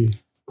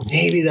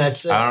 Maybe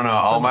that's it. I don't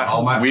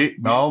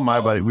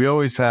know. We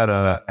always had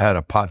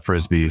a pot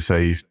frisbee. So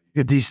you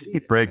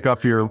break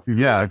up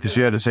because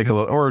you had to take a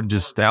little, or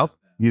just out.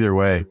 Either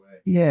way.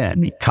 Yeah,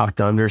 tucked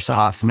under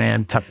soft,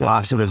 man. Tucked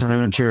off to his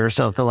miniature or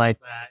something like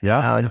that.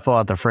 Yeah. I'd pull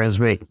out the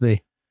frisbee.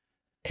 The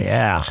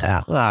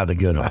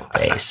good old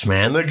days,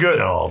 man. The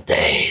good old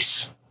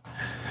days.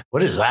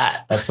 What is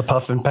that? That's the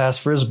puff and pass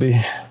frisbee.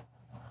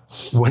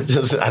 What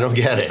does I don't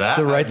get it.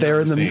 So right there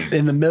in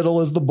the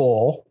middle is the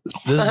bowl.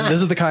 This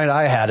is the kind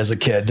I had as a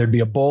kid. There'd be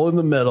a bowl in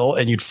the middle,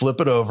 and you'd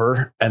flip it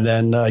over, and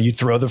then you'd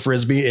throw the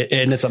frisbee,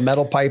 and it's a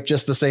metal pipe,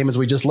 just the same as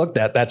we just looked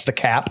at. That's the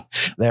cap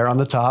there on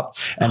the top,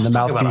 and the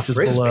mouthpiece is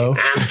below.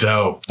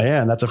 Dope.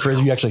 Yeah, and that's a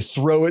frisbee. You actually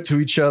throw it to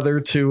each other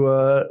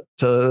to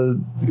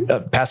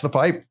pass the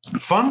pipe.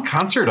 Fun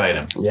concert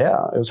item.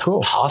 Yeah, it was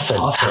cool.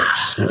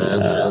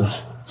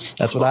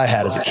 That's what I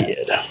had as a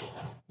kid.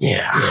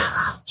 Yeah.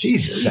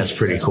 Jesus, that's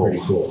pretty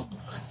cool.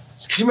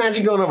 Could you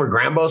imagine going over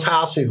Grambo's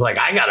house? He's like,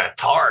 I got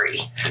Atari.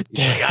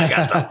 He's like, I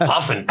got the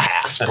Puffin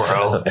Pass,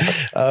 bro.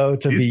 Oh,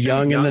 He's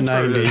young in the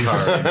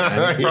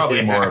 90s. He's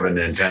probably more of a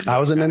Nintendo. I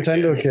was a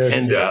Nintendo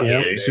kid.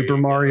 Yep. Super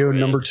Mario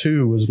number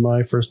 2 was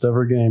my first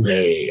ever game.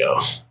 There you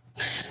go.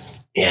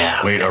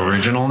 Yeah. Wait,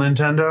 original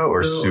Nintendo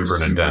or Super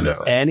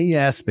Nintendo?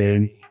 NES,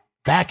 baby.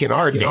 Back in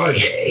our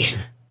day.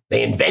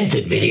 They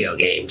invented video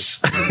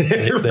games.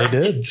 They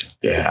did.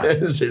 Yeah.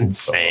 It was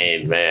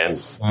insane, man.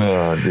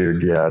 Oh,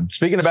 dude. Yeah.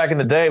 Speaking of back in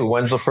the day,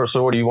 when's the first,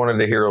 so what do you wanted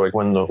to hear? Like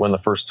when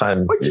the first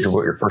time, what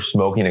your first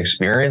smoking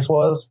experience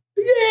was?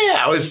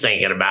 Yeah, I was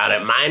thinking about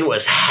it. Mine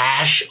was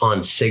hash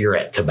on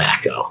cigarette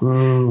tobacco.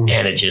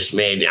 And it just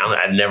made me,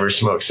 I've never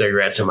smoked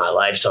cigarettes in my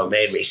life, so it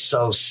made me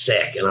so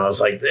sick. And I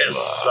was like, this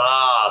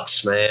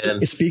sucks,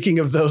 man. Speaking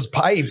of those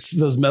pipes,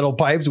 those metal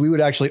pipes, we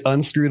would actually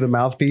unscrew the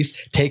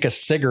mouthpiece, take a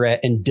cigarette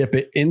and dip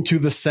it into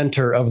the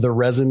center of the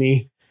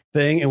resiny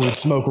thing, and we'd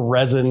smoke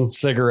resin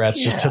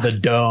cigarettes just to the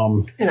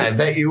dome. And I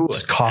bet you would.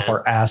 Just cough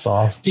our ass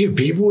off. Dude,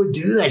 people would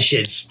do that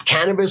shit.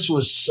 Cannabis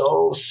was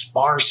so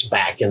sparse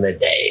back in the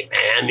day,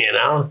 man, you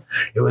know?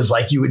 It was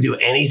like you would do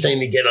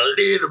anything to get a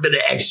little bit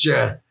of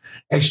extra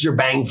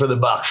bang for the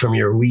buck from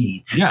your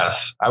weed.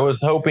 Yes. I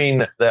was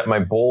hoping that my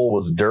bowl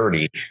was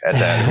dirty at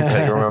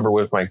that. I remember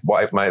with my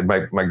wife, my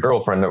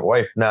girlfriend, my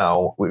wife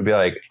now, we'd be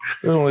like,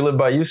 this is when we lived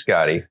by you,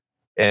 Scotty.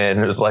 And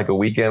it was like a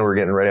weekend. We're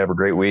getting ready to have a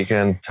great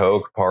weekend,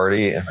 toke,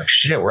 party. And like,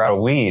 shit, we're out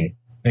of weed.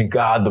 Thank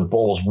God the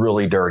bowl's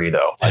really dirty,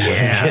 though.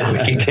 Yeah. We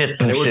can get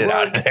some shit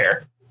out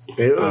there.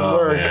 It would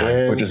work,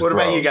 man. What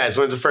about you guys?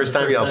 When's the first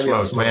time y'all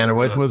smoked, man? Or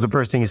what was the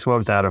first thing you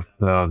smoked out of?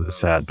 Oh, the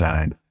sad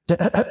time.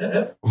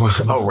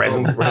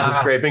 Resin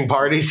scraping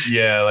parties?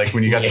 Yeah, like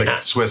when you got the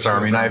Swiss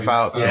Army knife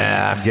out.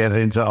 Yeah, get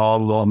into all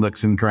the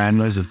nooks and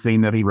crannies, the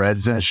thing that he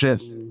reads and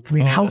shit. I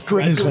mean, how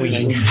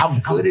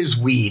good is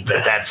weed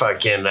that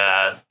fucking...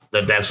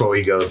 that's what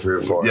we go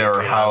through for. Yeah,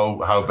 or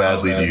how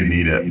badly do you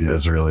need it?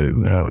 It's really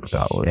yeah.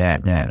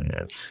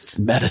 It's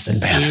medicine,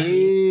 man.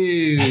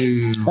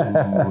 Ew.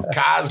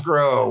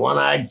 Cosgrow,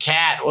 One-Eyed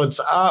Cat,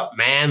 what's up,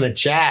 man? The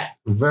chat,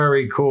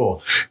 very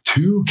cool.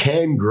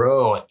 Toucan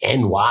Grow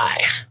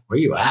NY. Where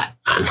you at,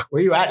 man?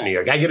 Where you at in New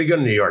York? I got to go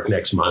to New York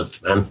next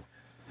month, man.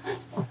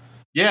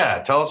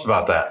 Yeah, tell us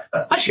about that.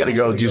 I just got to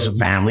go do some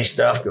family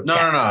stuff.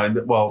 No.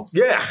 Well,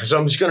 yeah, so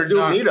I'm just going to do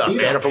a meetup,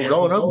 man. If I'm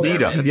going up,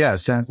 meetup. Yeah,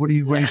 Sam, what are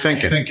you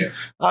thinking?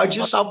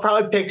 I'll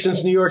probably pick,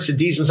 since New York's a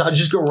decent, I'll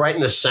just go right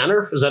in the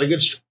center. Is that a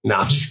good? No,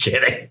 I'm just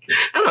kidding.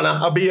 I don't know.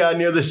 I'll be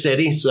near the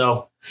city,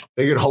 so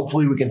figured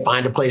hopefully we can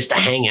find a place to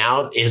hang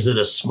out. Is it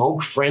a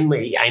smoke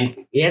friendly? Yeah,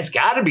 it's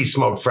got to be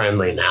smoke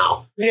friendly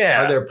now.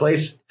 Yeah. Are there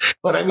places?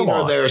 But I mean,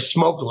 are there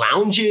smoke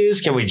lounges?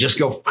 Can we just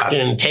go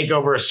fucking take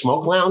over a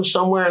smoke lounge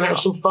somewhere and have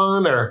some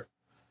fun? Or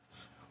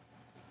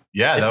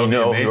yeah, that would be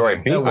amazing.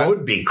 Right, that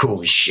would be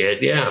cool as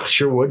shit. Yeah,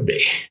 sure would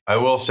be. I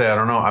will say, I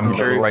don't know. I'm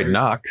curious. Right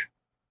knock.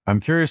 I'm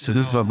curious.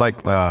 This is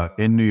like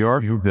in New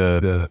York,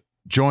 the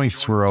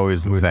joints were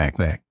always the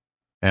thing.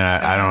 And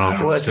I don't know if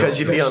well, it's because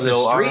you'd be on the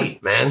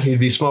street, man. You'd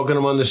be smoking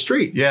them on the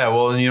street. Yeah,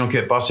 well, and you don't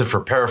get busted for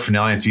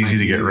paraphernalia. It's easy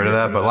to get rid of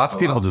that. But lots of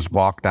people just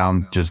walk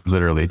down, just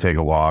literally take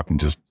a walk and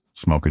just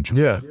smoke a joint.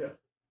 Yeah.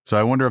 So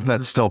I wonder if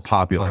that's still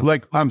popular.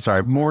 Like, I'm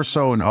sorry, more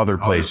so in other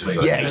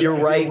places. Yeah, you're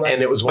right.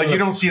 And it was like you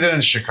don't see that in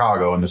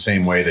Chicago in the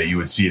same way that you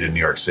would see it in New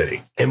York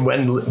City. And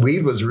when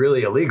weed was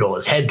really illegal,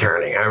 it's head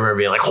turning. I remember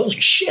being like, "Holy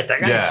shit, that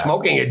guy's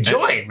smoking a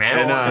joint,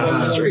 man!" On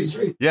the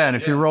street. Yeah, and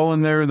if you're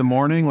rolling there in the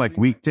morning, like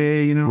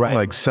weekday,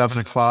 like 7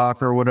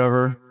 o'clock or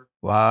whatever,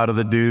 a lot of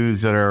the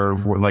dudes that are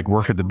like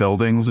work at the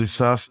buildings and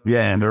stuff,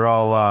 and they're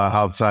all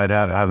outside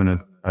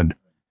having a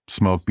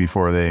smoke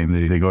before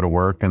they go to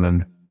work, and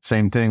then.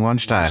 Same thing,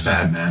 lunchtime.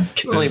 Man.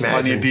 There's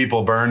plenty of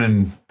people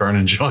burning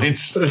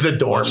joints. The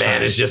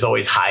doorman is just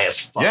always high as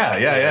fuck.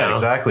 Yeah,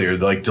 exactly. Or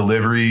like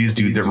deliveries,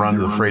 dudes that run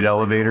the freight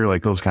elevator,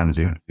 like those kinds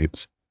of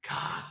dudes.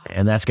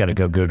 And that's got to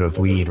go good with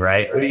weed,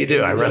 right? What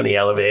do? I run the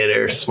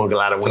elevator, smoke a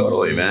lot of weed.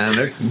 Totally, man.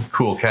 They're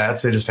cool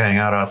cats. They just hang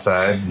out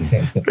outside.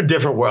 They're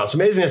different worlds. It's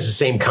amazing it's the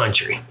same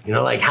country. You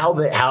know, like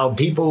how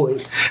people,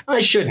 I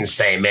shouldn't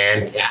say,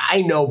 man,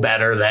 I know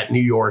better that New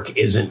York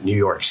isn't New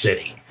York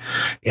City.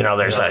 You know,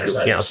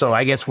 so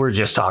I guess we're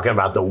just talking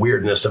about the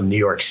weirdness of New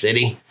York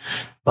City.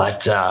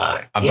 But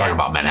I'm talking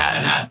about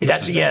Manhattan.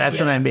 That's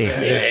what I mean.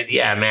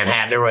 Yeah,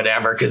 Manhattan or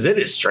whatever, because it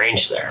is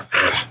strange there,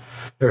 man.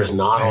 There's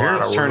not a lot.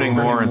 It's turning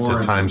more into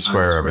Times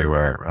Square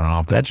everywhere. I don't know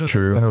if that's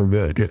true. Oh,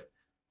 good.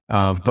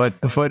 But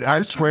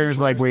I swear it's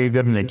like where you're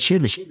getting the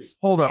chili.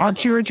 Hold on.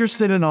 Aren't you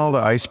interested in all the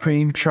ice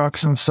cream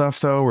trucks and stuff,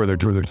 though, where they're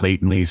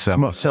blatantly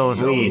selling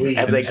weed?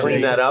 Have they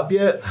cleaned that up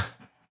yet?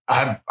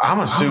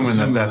 I'm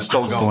assuming that's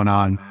still going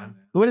on.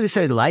 What did they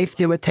say? Life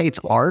imitates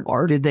art?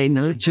 Or did they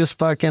not just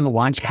fucking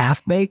launch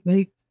Half-Baked?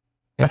 You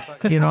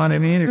know what I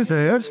mean?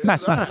 That's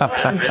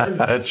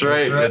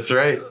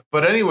right.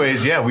 But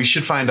anyways, yeah, we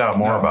should find out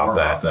more about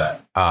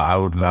that.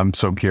 I'm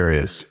so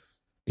curious.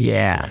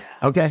 Yeah.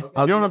 Okay.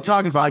 You know what I'm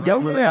talking about?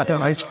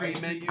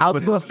 I'll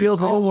do a field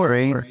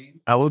report.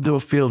 I will do a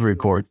field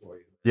report.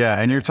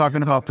 Yeah, and you're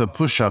talking about the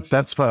push-up.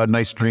 That's a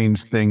Nice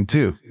Dreams thing,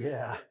 too.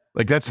 Yeah.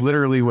 Like, that's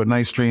literally what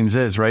Nice Dreams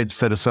is, right?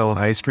 Instead of selling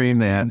ice cream,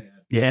 they had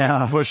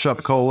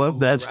push-up cola.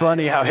 That's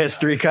funny how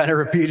history kind of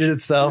repeated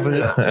itself and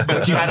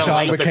Cheech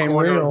Chong became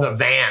real. Of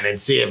the van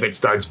and see if it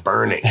starts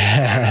burning. Do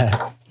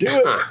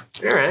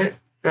it. All right.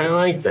 I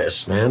like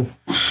this, man.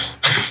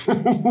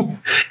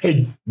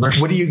 Hey,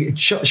 what do you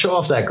show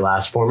off that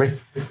glass for me?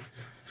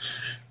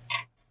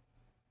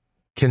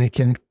 Who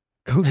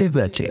gave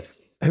that to you?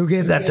 Who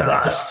gave that to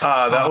us?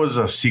 That was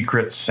a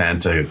secret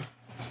Santa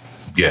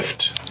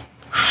gift.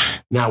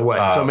 Now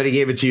what? Somebody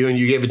gave it to you and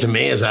you gave it to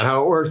me? Is that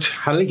how it worked?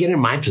 How did it get in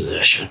my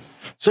possession?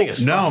 This thing is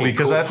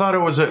because cool. I thought it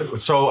was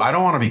so I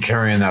don't want to be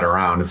carrying that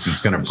around.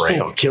 It's going to break. This thing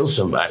will kill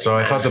somebody. So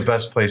I thought the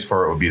best place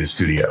for it would be the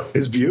studio.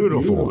 It's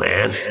beautiful,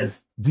 man.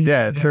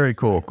 Yeah, it's very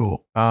cool.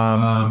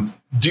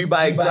 Do you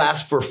buy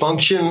glass for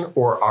function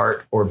or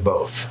art or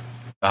both?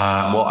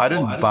 Well, I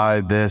didn't buy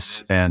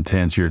this, and to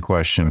answer your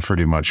question,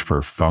 pretty much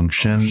for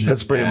function.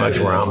 That's pretty much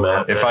where I'm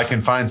at. If I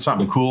can find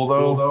something cool,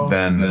 though,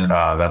 then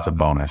that's a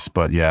bonus.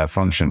 But yeah,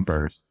 function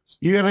first.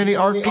 You got any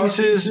art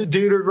pieces,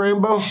 dude or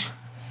Grambo?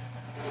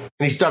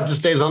 Any stuff that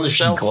stays on the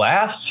shelf?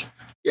 Glass?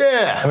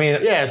 Yeah. I mean,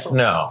 yes.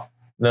 No,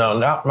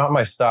 not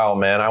my style,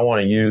 man. I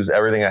want to use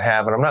everything I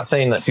have. And I'm not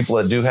saying that people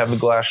that do have the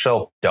glass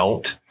shelf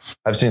don't.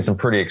 I've seen some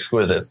pretty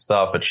exquisite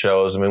stuff at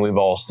shows. I mean, we've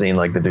all seen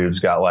like the dude's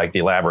got like the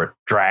elaborate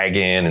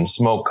dragon and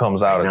smoke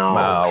comes out of his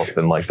mouth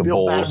and like the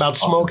bowls. Bad about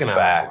smoking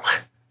back.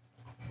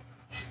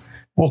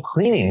 Well,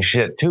 cleaning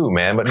shit too,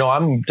 man. But no,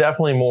 I'm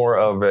definitely more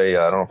of a,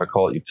 I don't know if I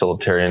call it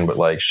utilitarian, but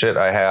like shit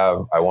I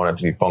have, I want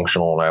it to be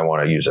functional and I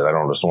want to use it. I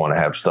don't just want to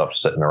have stuff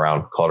sitting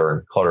around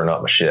cluttering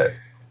up my shit.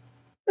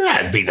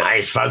 Yeah, it'd be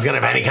nice. If I was going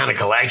to have any kind of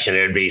collection,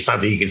 it would be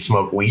something you could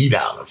smoke weed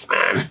out of,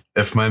 man.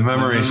 If my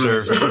memory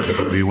serves,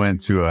 we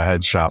went to a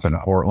head shop in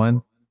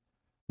Portland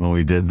when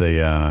we did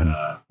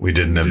we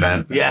did an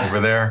event over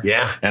there.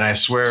 Yeah. And I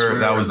swear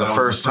that was the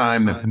first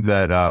time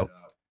that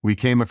we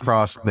came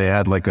across, they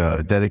had like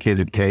a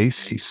dedicated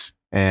case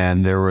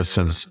and there was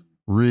some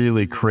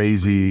really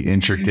crazy,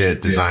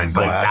 intricate design like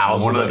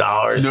glass.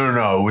 $1,000.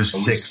 No, it was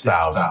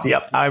 6,000.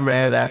 Yep, I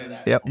read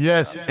that. Yep.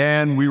 Yes,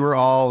 and we were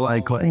all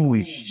like,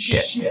 holy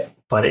shit.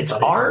 But it's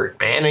art,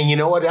 man. And you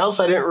know what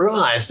else? I didn't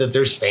realize that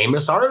there's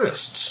famous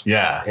artists.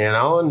 Yeah. You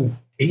know, and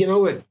you know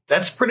what?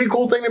 That's a pretty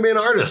cool thing to be an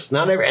artist.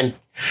 Not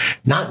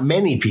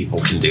many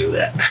people can do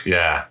that.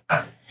 Yeah.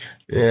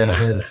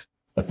 Yeah.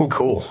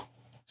 Cool.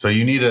 So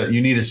you need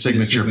a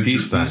signature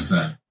piece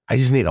then. I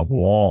just need a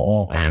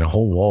wall and a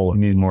whole wall. I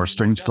need more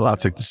strings,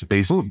 lots of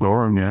space.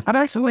 I'd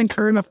actually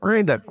encourage a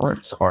friend that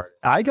works hard.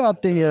 I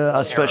got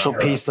a special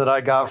piece that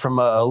I got from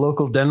a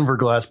local Denver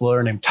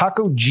glassblower named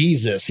Taco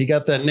Jesus. He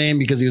got that name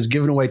because he was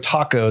giving away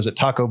tacos at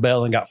Taco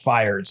Bell and got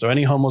fired. So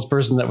any homeless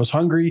person that was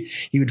hungry,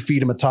 he would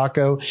feed him a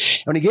taco.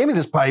 And when he gave me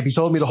this pipe, he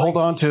told me to hold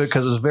on to it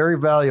because it was very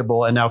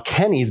valuable. And now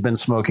Kenny's been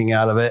smoking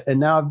out of it. And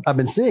now I've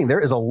been seeing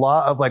there is a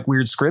lot of like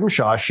weird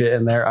scrimshaw shit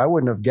in there. I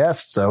wouldn't have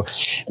guessed. So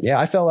yeah,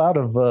 I fell out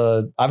of,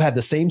 I've had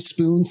the same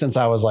spoon since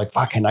I was like,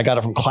 I got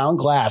it from Clown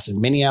Glass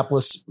in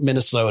Minneapolis,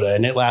 Minnesota.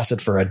 And it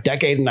lasted for a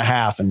decade and a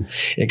half. And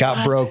it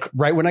got broke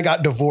right when I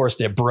got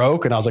divorced. It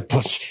broke. And I was like,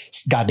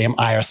 goddamn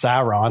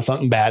Sauron,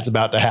 something bad's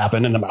about to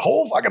happen. And then my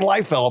whole fucking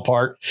life fell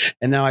apart.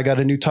 And now I got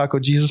a new Taco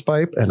Jesus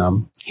pipe and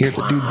I'm here at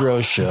the Dude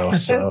Grows show.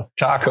 So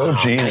Taco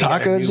Jesus.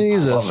 Taco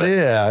Jesus.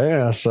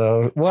 Yeah.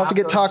 So we'll have to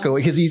get Taco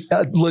because he's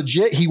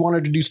legit. He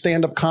wanted to do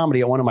stand-up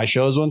comedy at one of my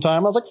shows one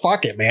time. I was like,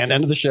 fuck it, man.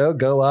 End of the show,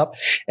 go up.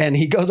 And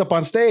he goes up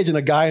on stage and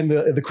a guy in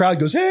the crowd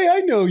goes, hey,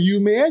 I know you,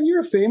 man.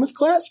 You're a famous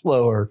glass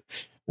blower.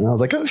 And I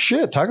was like, oh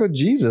shit, Taco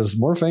Jesus,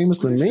 more famous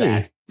than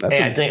me.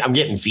 I think I'm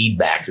getting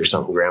feedback or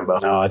something, Grambo.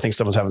 No, I think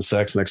someone's having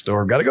sex next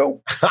door. Gotta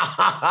go.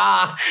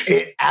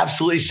 It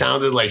absolutely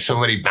sounded like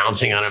somebody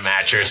bouncing on a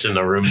mattress in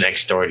the room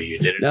next door to you.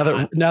 Did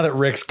it? Now that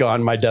Rick's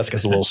gone, my desk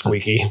is a little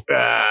squeaky.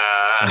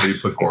 Somebody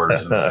put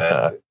quarters in the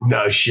bed.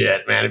 No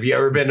shit, man. Have you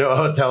ever been to a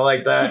hotel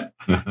like that?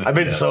 I've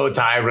been so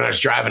tired when I was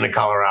driving to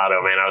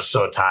Colorado, man. I was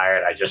so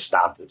tired. I just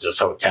stopped at this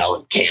hotel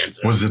in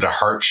Kansas. Was it a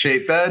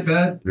heart-shaped bed?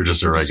 Or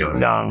just a regular?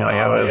 No,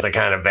 It was the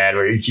kind of bed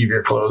where you keep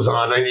your clothes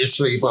on and you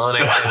sleep on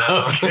it.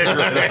 Oh,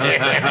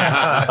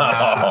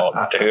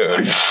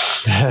 dude.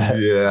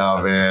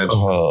 Yeah, man.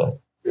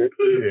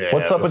 Yeah,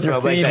 What's up with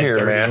your feed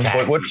here,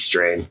 man? What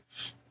strain?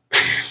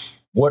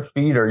 What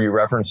feed are you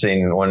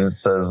referencing when it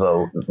says,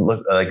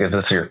 look, like, is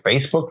this your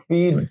Facebook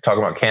feed?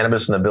 Talking about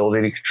cannabis and the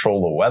ability to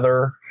control the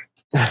weather?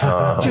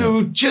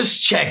 Dude,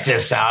 just check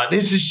this out.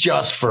 This is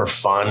just for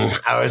fun.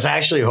 I was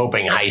actually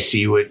hoping High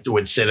C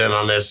would sit in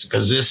on this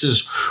because this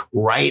is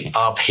right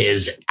up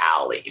his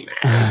alley,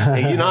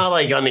 man. You know how,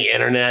 like, on the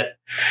internet,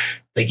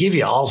 they give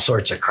you all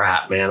sorts of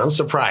crap, man. I'm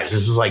surprised.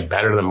 This is like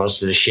better than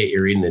most of the shit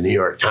you read in the New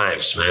York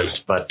Times, man.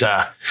 But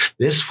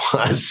this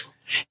was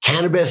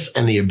cannabis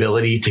and the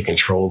ability to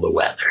control the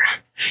weather.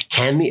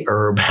 Can the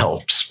herb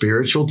help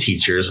spiritual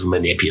teachers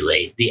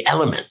manipulate the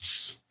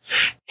elements?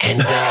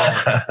 And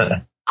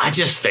I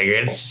just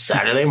figured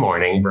Saturday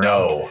morning, bro,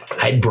 No.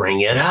 I'd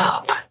bring it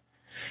up.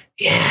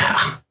 Yeah.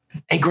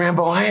 Hey,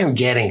 Grambo, I am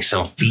getting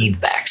some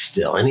feedback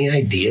still. Any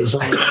ideas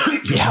on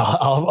that? Yeah,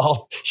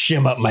 I'll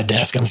shim up my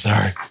desk. I'm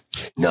sorry.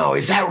 No,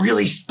 is that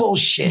really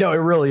bullshit? No, it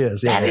really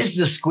is. Yeah, That is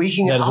the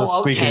squeaking. That is the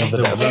squeaking of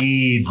the desk.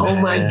 weed. Oh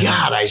my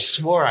God. I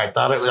swore I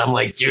thought it was. I'm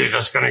like, dude,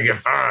 that's going to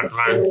get burned,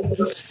 man.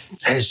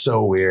 That is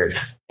so weird.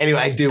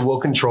 Anyway, dude, we'll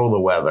control the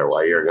weather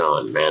while you're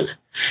gone, man.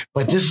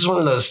 But this is one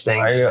of those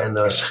things, man.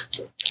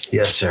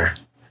 Yes, sir.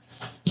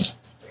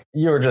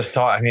 You were just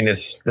talking. I mean,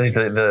 it's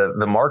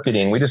the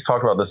marketing. We just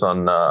talked about this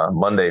on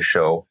Monday's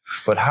show.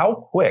 But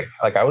how quick?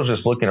 Like, I was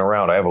just looking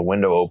around. I have a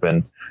window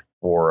open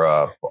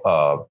for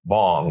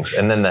bongs,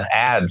 and then the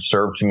ad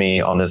served to me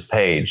on this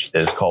page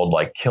is called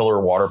like Killer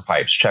Water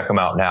Pipes. Check them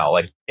out now.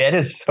 Like, it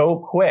is so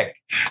quick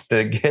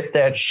to get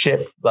that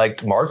shit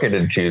like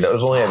marketed to you. That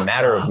was only a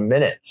matter of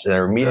minutes, and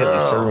it immediately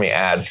served me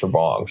ads for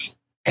bongs.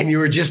 And you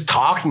were just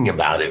talking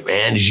about it,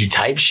 man. Did you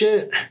type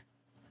shit?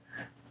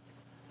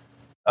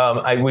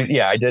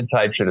 I did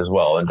type shit as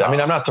well. And I mean,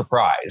 I'm not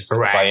surprised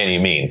by any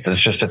means. It's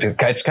just,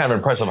 it's kind of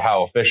impressive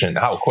how efficient,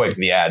 how quick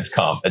the ads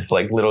come. It's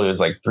like literally, it was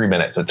like 3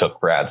 minutes it took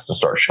for ads to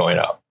start showing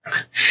up.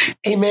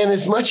 Hey, man,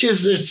 as much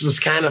as this is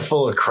kind of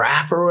full of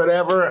crap or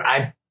whatever,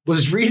 I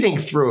was reading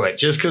through it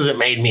just because it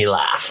made me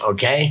laugh.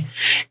 Okay.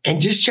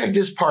 And just check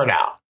this part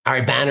out. All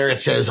right, Banner,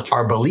 it says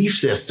our belief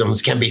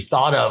systems can be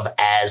thought of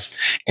as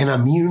an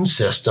immune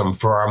system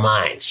for our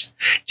minds.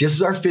 Just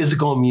as our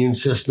physical immune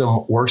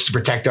system works to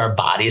protect our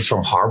bodies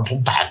from harmful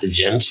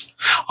pathogens,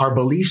 our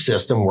belief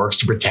system works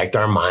to protect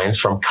our minds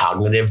from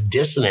cognitive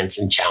dissonance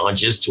and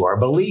challenges to our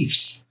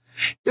beliefs.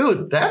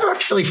 Dude, that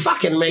actually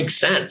fucking makes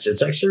sense.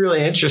 It's actually a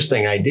really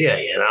interesting idea,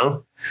 you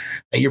know?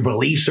 That your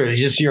beliefs are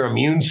just your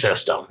immune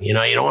system. You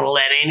know, you don't want to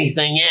let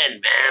anything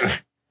in, man.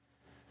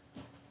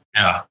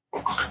 Yeah.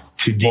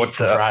 Too deep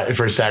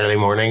for Saturday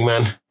morning,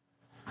 man.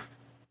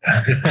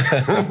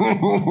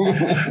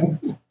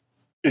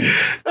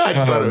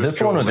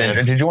 This one was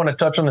interesting. Did you want to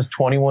touch on this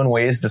 21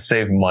 ways to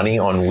save money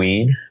on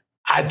weed?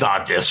 I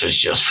thought this was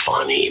just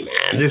funny,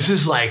 man. This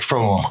is like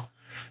from,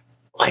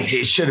 like,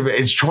 it should have been,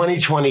 it's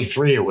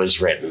 2023 it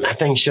was written. That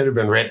thing should have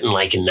been written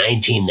like in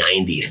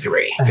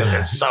 1993 because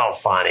it's so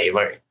funny.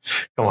 But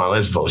come on,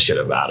 let's bullshit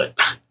about it.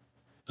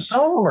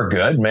 Some of them are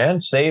good,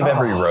 man. Save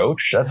every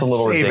roach. That's a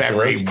little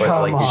ridiculous.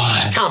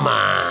 Come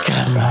on.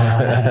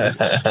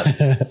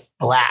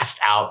 Blast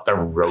out the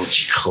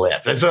roach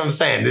clip. That's what I'm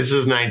saying. This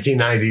is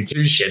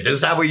 1992 shit. This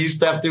is how we used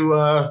to have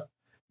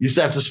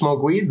to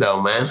smoke weed,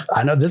 though, man.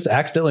 I know this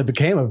accidentally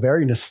became a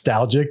very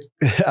nostalgic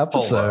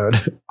episode.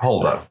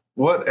 Hold up.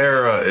 What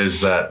era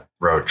is that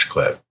roach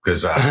clip?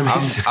 Because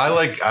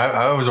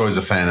I was always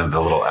a fan of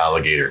the little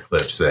alligator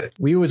clips that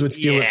we always would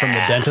steal it from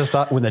the dentist.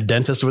 When the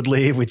dentist would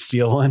leave, we'd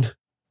steal one.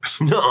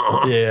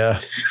 No.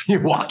 Yeah.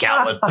 You walk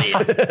out with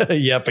me.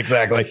 Yep,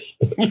 exactly.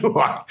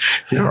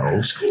 You're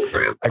old school,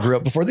 man. I grew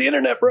up before the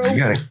internet,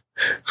 bro.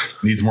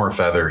 Needs more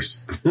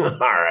feathers. All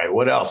right.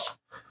 What else?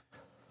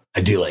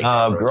 I do like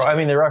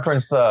they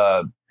reference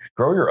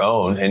grow your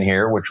own in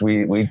here, which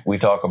we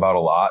talk about a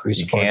lot.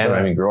 You can.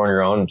 That. I mean, growing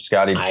your own.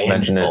 Scotty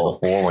mentioned it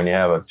before when you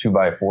have a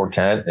 2x4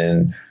 tent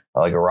and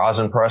like a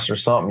rosin press or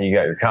something, you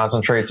got your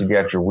concentrates, you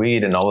got your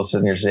weed, and all of a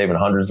sudden you're saving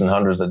hundreds and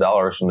hundreds of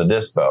dollars from the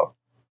dispo.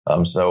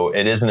 So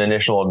it is an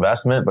initial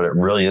investment, but it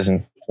really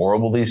isn't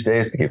horrible these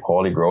days to get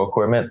quality grow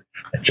equipment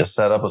and just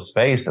set up a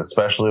space,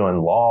 especially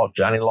when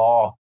Johnny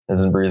Law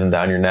isn't breathing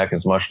down your neck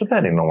as much,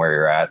 depending on where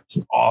you're at. It's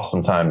an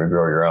awesome time to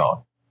grow your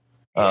own.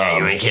 Yeah,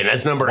 you ain't kidding.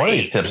 That's number 8. One of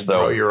these tips,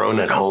 though, grow your own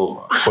at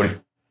home.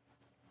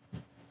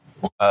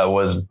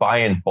 Was buy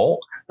in bulk.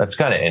 That's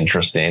kind of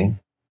interesting.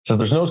 So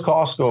there's no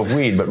Costco of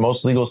weed, but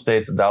most legal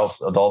states,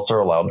 adults are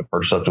allowed to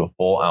purchase up to a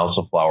full ounce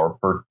of flower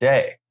per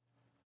day.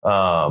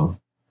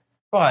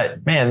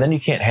 But man, then you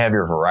can't have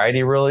your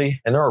variety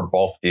really. And there are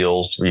bulk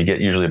deals where you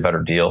get usually a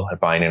better deal at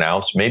buying an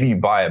ounce. Maybe you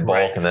buy it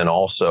bulk and then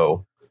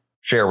also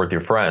share with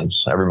your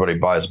friends. Everybody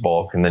buys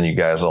bulk, and then you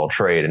guys all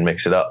trade and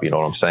mix it up. You know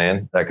what I'm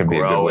saying? That could be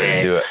a good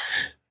way to do it.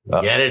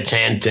 Get a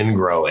tent and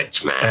grow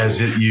it, man.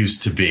 As it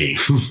used to be,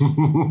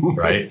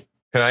 right?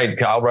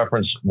 I'll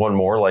reference one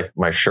more, like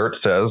my shirt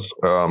says.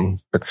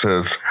 It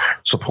says,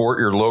 support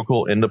your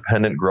local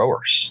independent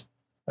growers.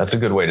 That's a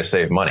good way to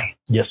save money.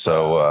 Yes.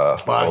 So,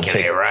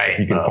 right.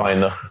 You can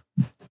find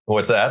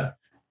what's that?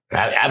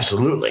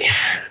 Absolutely.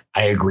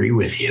 I agree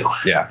with you.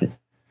 Yeah.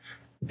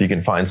 If you can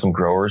find some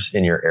growers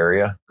in your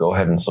area, go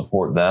ahead and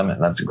support them.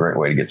 And that's a great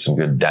way to get some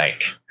good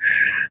dank.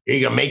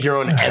 You can make your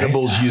own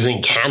edibles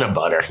using canna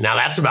butter. Now,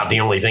 that's about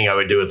the only thing I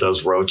would do with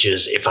those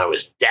roaches if I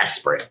was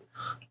desperate.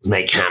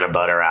 Make canna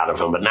butter out of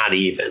them, but not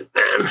even,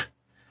 man.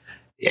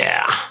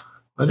 Yeah.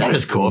 But that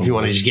is cool if you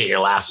want to just get your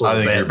last little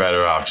bit. I think you're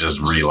better off just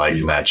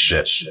relighting that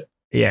shit.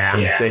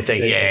 Yeah. They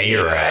think,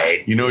 you're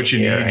right. You know what you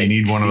need? Right. You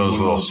need one of those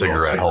little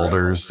cigarette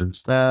holders.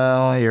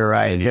 Oh, you're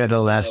right. Get a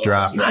last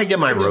drop. I get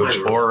my roach.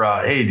 Or,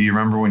 hey, do you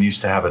remember when you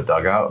used to have a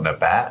dugout and a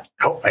bat?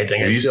 Oh, I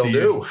think I still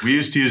do. We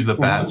used to use the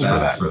bats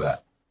for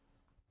that.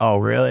 Oh,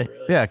 really?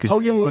 Yeah.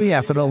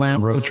 Yeah, for the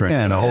lamp road train.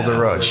 Yeah, to hold the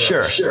roach.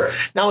 Sure.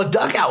 Now, a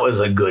dugout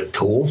was a good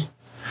tool.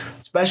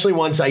 Especially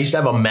once I used to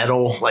have a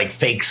metal, like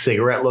fake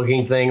cigarette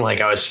looking thing, like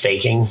I was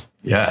faking.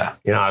 Yeah.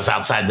 You know, I was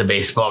outside the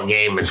baseball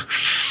game and.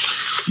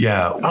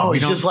 Yeah. Oh,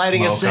 he's just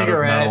lighting a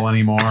cigarette. Metal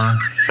anymore.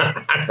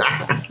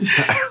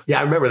 Yeah,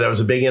 I remember that was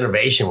a big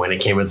innovation when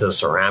it came into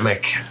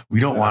ceramic. We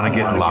don't want to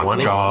get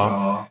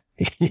lockjaw.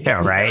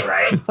 Yeah,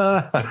 right.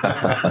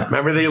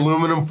 Remember the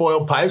aluminum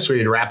foil pipes where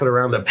you'd wrap it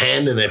around the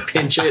pen and then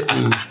pinch it?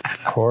 And,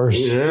 of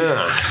course.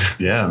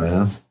 Yeah,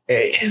 man.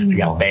 Hey, we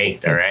got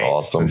baked, all right? That's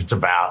awesome. It's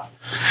about.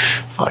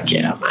 Fuck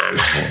yeah, man.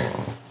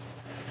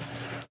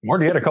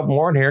 Marty, you had a couple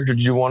more in here.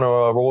 Did you want to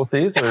roll with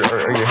these? Or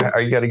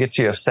are you got to get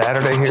you a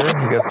Saturday here?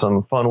 You got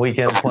some fun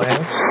weekend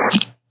plans?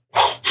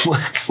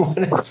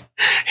 What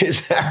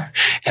is that?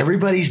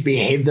 Everybody's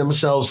behaved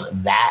themselves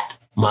that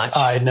much.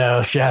 I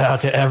know. Shout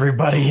out to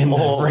everybody in the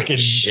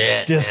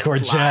freaking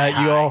Discord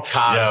chat. You all,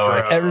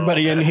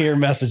 everybody in here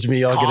message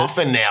me. I'll get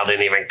it. Nail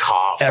didn't even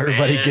cough.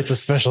 Everybody gets a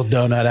special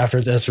donut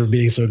after this for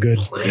being so good.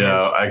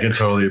 Yeah, I can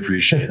totally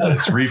appreciate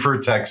this. Reefer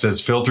Tech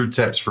says filter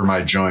tips for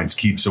my joints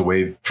keeps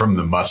away from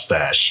the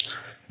mustache.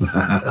 Dude,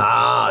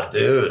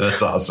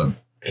 that's awesome.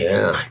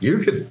 Yeah,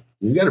 you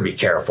got to be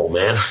careful,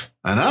 man.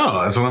 I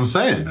know. That's what I'm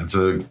saying.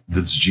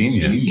 That's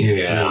genius.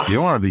 Yeah. You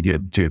don't want to be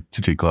getting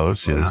too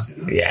close. You know?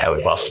 Yeah,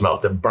 we've all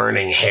smelled the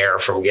burning hair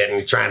from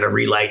trying to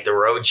relight the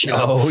roach.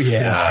 Oh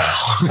yeah.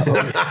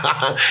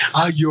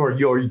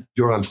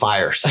 You're on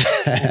fire.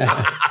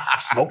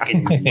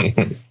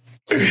 Smoking.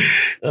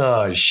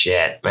 Oh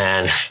shit,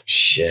 man.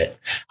 Shit.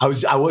 I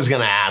was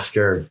gonna ask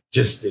her,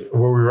 just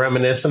were we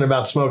reminiscing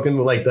about smoking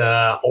like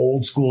the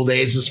old school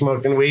days of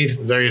smoking weed?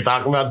 Is that what you're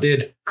talking about,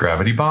 dude?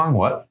 Gravity bong?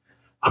 What?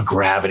 A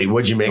Gravity.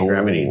 What'd you make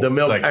Gravity? The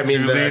milk. Like 2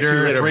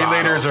 liter, 3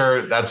 liters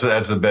are that's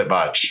a bit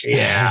much.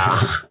 Yeah.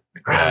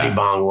 Gravity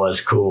bong was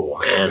cool,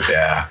 man.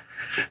 Yeah.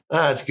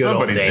 That's good.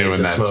 Somebody's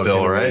doing that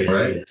still,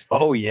 right?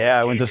 Oh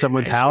yeah, I went to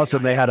someone's house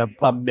and they had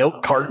a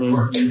milk carton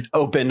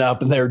open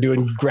up and they were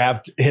doing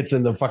graft hits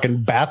in the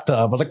fucking bathtub.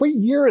 I was like, what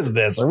year is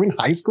this? Are we in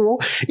high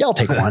school? Yeah, I'll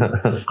take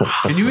one.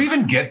 Can you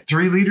even get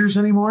 3 liters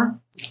anymore?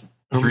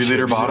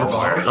 3-liter bottles?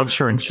 I'm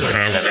sure in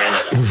Canada.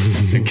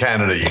 In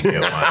Canada, you can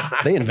get one.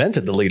 They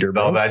invented the liter,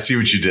 bro. Oh, I see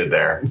what you did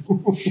there.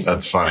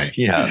 That's funny.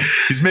 Yeah.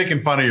 He's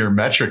making fun of your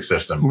metric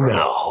system,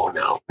 bro.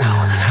 No.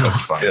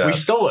 That's funny. Yeah. We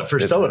stole it for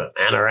soda,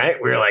 man. All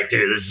right. We were like,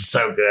 dude, this is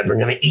so good. We're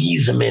going to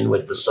ease them in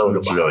with the soda.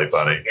 It's really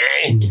funny.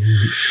 Okay?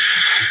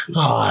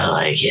 Oh, I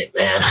like it,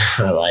 man.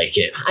 I like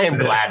it. I am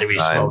glad to be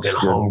smoking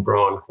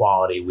homegrown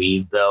quality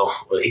weed, though.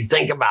 When you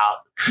think about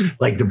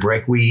like the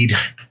brick weed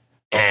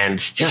and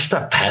just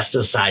the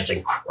pesticides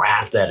and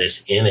crap that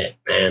is in it,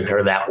 man,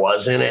 or that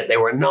was in it, they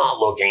were not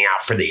looking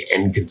out for the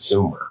end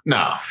consumer.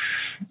 No,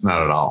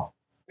 not at all.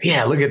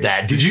 Yeah, look at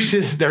that. Did you see?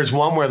 There's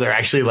one where they're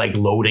actually like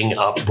loading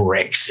up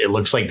bricks. It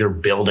looks like they're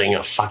building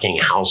a fucking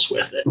house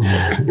with it.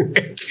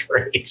 It's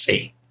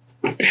crazy.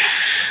 It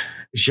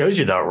shows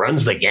you, though, it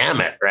runs the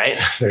gamut,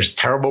 right? There's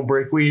terrible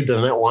brickweed,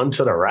 and that one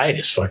to the right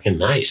is fucking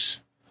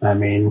nice. I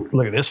mean,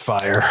 look at this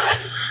fire.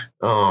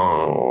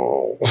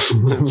 Oh,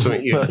 that's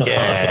what you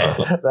get.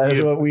 That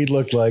is what weed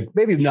looked like.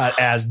 Maybe not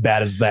as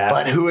bad as that.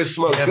 But who is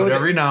smoking? Yeah, but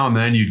every now and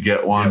then you'd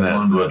get one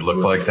that would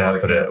look like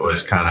that, but it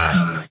was kind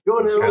of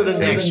going to the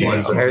next tasty. one.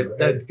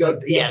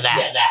 Yeah,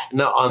 that.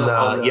 No, on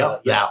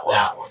the that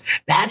one.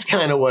 That's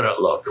kind of what it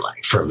looked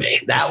like for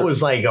me. That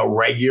was like a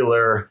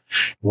regular,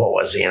 what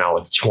was it,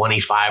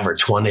 $25 or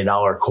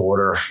 $20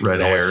 quarter,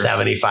 Red hairs,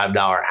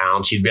 $75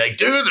 ounce. You'd be like,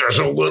 dude, there's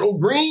a little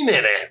green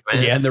in it,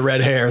 man. Yeah, and the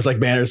red hairs, like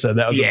Banner said,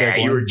 that was a big one.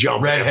 Yeah, you were jumping.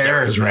 Red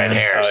hairs. Oh,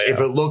 yeah. If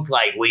it looked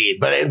like weed,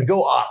 but it'd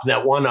go up.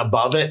 That one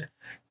above it,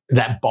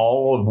 that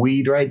ball of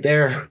weed right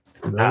there,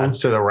 to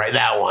the right.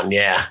 That one,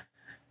 yeah.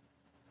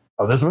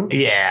 Oh, this one?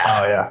 Yeah.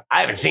 Oh, yeah.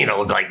 I haven't seen it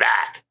look like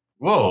that.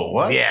 Whoa,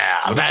 what?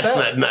 Yeah, what that's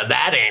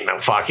that ain't no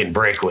fucking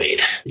brickweed.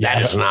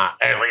 That is not.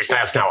 At least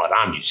that's not what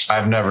I'm used to.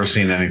 I've never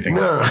seen anything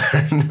like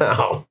that.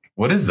 No.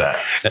 What is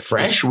that?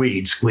 Fresh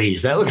weed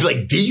squeeze. That looks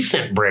like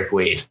decent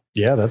brickweed.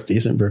 Yeah, that's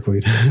decent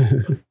brickweed.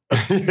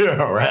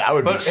 Yeah, right. I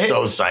would be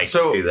so psyched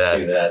to see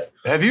that.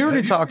 Have you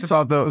already talked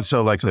about those?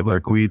 So like the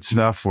brickweed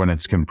stuff, when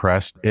it's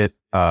compressed, it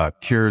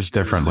cures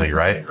differently,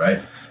 right?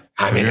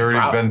 I mean, have you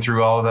already been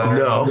through all of that?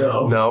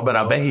 No, but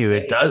I'll bet you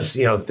it does.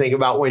 You know, think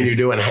about when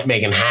you're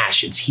making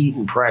hash. It's heat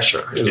and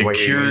pressure. It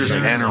cures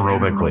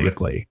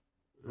anaerobically.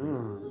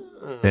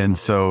 And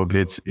so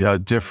it's a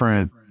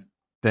different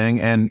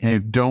thing. And you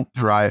don't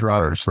dry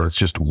it, so it's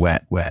just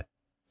wet.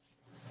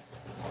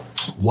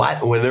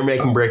 What? When they're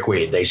making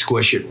brickweed, they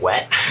squish it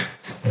wet?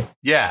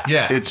 Yeah.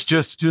 It's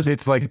just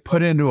it's like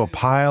put into a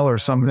pile or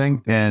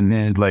something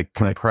and like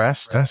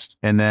compressed.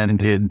 And then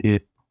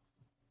it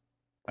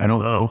I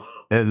don't know.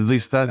 At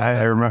least that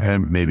I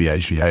remember. Maybe I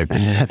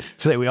should.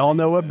 Say we all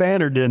know what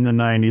Banner did in the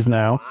 90s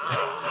now.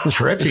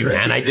 Trippy,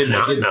 man. I did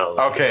not know.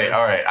 Okay,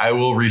 all right. I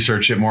will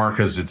research it more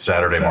because it's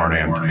Saturday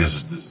morning.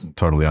 This is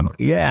totally on.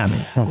 Yeah.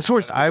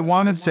 I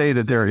want to say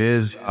that there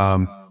is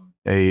a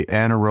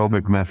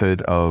anaerobic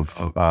method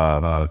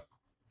of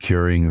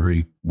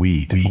curing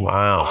weed.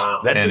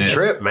 Wow, that's a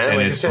trip, man.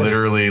 And it's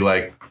literally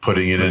like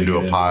putting it into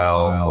a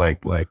pile,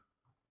 like.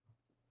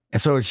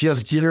 And so it's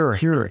just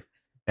here.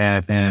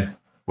 And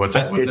what's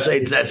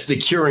that? That's the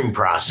curing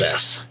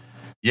process.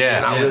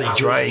 Yeah, not really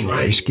drying.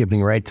 You're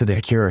skipping right to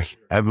the cure.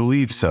 I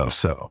believe so.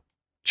 So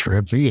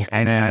trippy.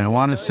 And I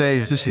want to say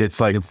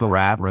it's like it's the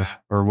wrap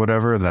or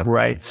whatever. That's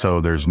right. So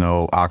there's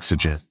no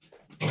oxygen.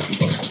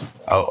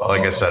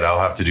 Like I said, I'll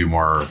have to do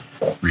more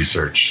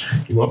research.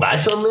 You want to buy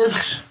some, man?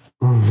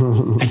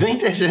 I think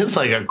this is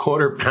like a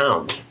quarter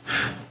pound.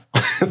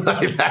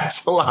 Like,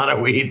 that's a lot of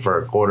weed for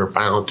a quarter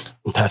pound.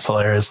 That's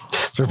hilarious.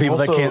 For people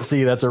that can't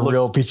see, that's a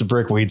real piece of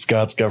brickweed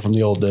Scott's got from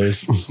the old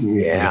days.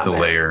 Yeah, the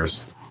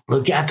layers.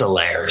 Look at the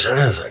layers.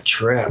 That is a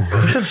trip.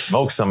 You should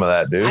smoke some of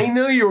that, dude. I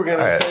knew you were going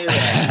to say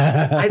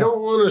that. I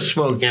don't want to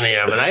smoke any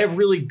of it. I have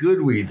really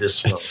good weed to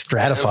smoke. It's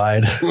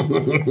stratified.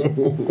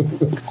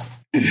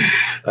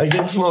 I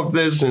can smoke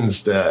this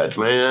instead,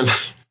 man.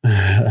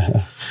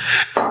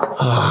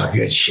 Oh,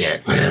 good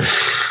shit, man.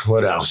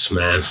 What else,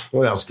 man?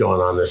 What else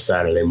going on this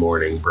Saturday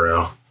morning,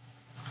 bro?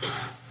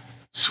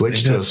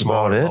 Switch to a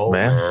small it,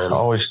 man.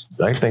 I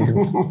think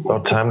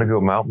about time to go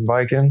mountain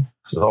biking.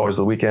 It's always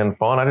the weekend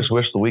fun. I just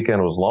wish the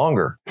weekend was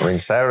longer. I mean,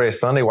 Saturday,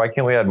 Sunday, why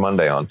can't we add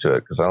Monday onto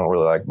it? Because I don't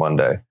really like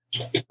Monday.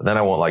 But then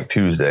I won't like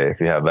Tuesday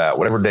if you have that.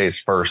 Whatever day is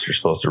first, you're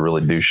supposed to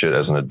really do shit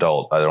as an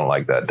adult. I don't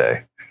like that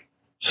day.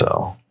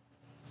 So,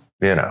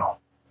 you know.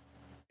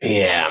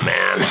 Yeah,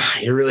 man.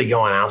 You're really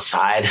going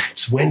outside.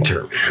 It's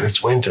winter, man.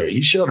 It's winter.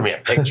 You showed me a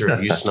picture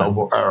of you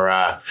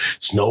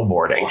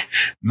snowboarding,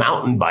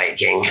 mountain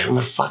biking in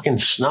the fucking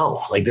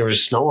snow. Like there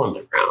was snow on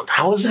the ground.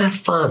 How was that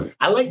fun?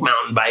 I like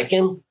mountain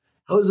biking.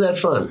 How was that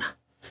fun?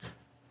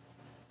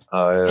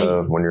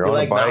 When you're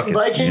on a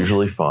bike, it's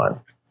usually fun.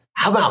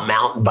 How about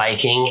mountain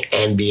biking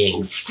and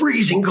being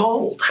freezing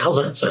cold? How's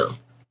that sound?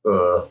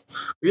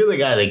 You're the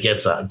guy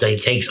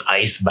that takes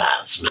ice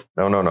baths. Man.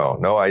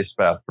 No ice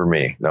bath for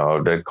me.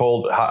 No, the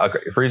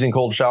freezing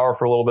cold shower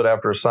for a little bit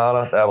after a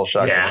sauna, that'll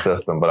shock the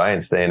system. But I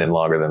ain't staying in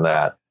longer than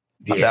that.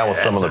 I'm down with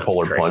some of the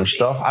polar plunge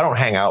stuff. I don't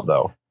hang out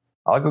though.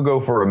 I like to go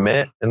for a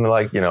minute and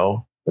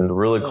in the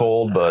really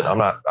cold, but I'm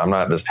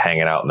not just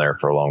hanging out in there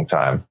for a long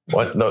time.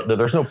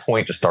 There's no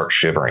point to start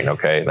shivering.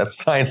 Okay, that's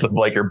science of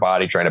like your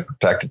body trying to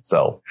protect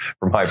itself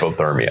from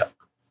hypothermia.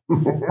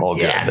 All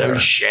good there. No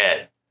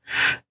shit.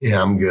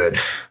 Yeah, I'm good.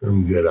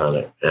 I'm good on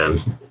it, man.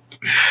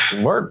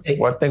 Word.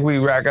 Well, I think we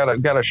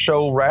got a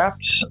show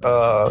wrapped.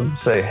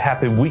 Say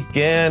happy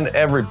weekend,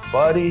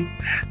 everybody,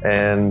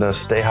 and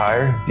stay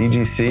higher.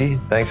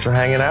 DGC, thanks for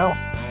hanging out.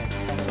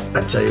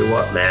 I tell you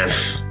what, man,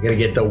 I'm gonna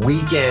get the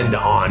weekend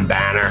on,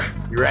 Banner.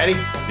 You ready?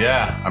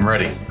 Yeah, I'm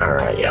ready. All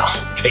right, y'all.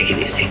 Take it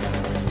easy.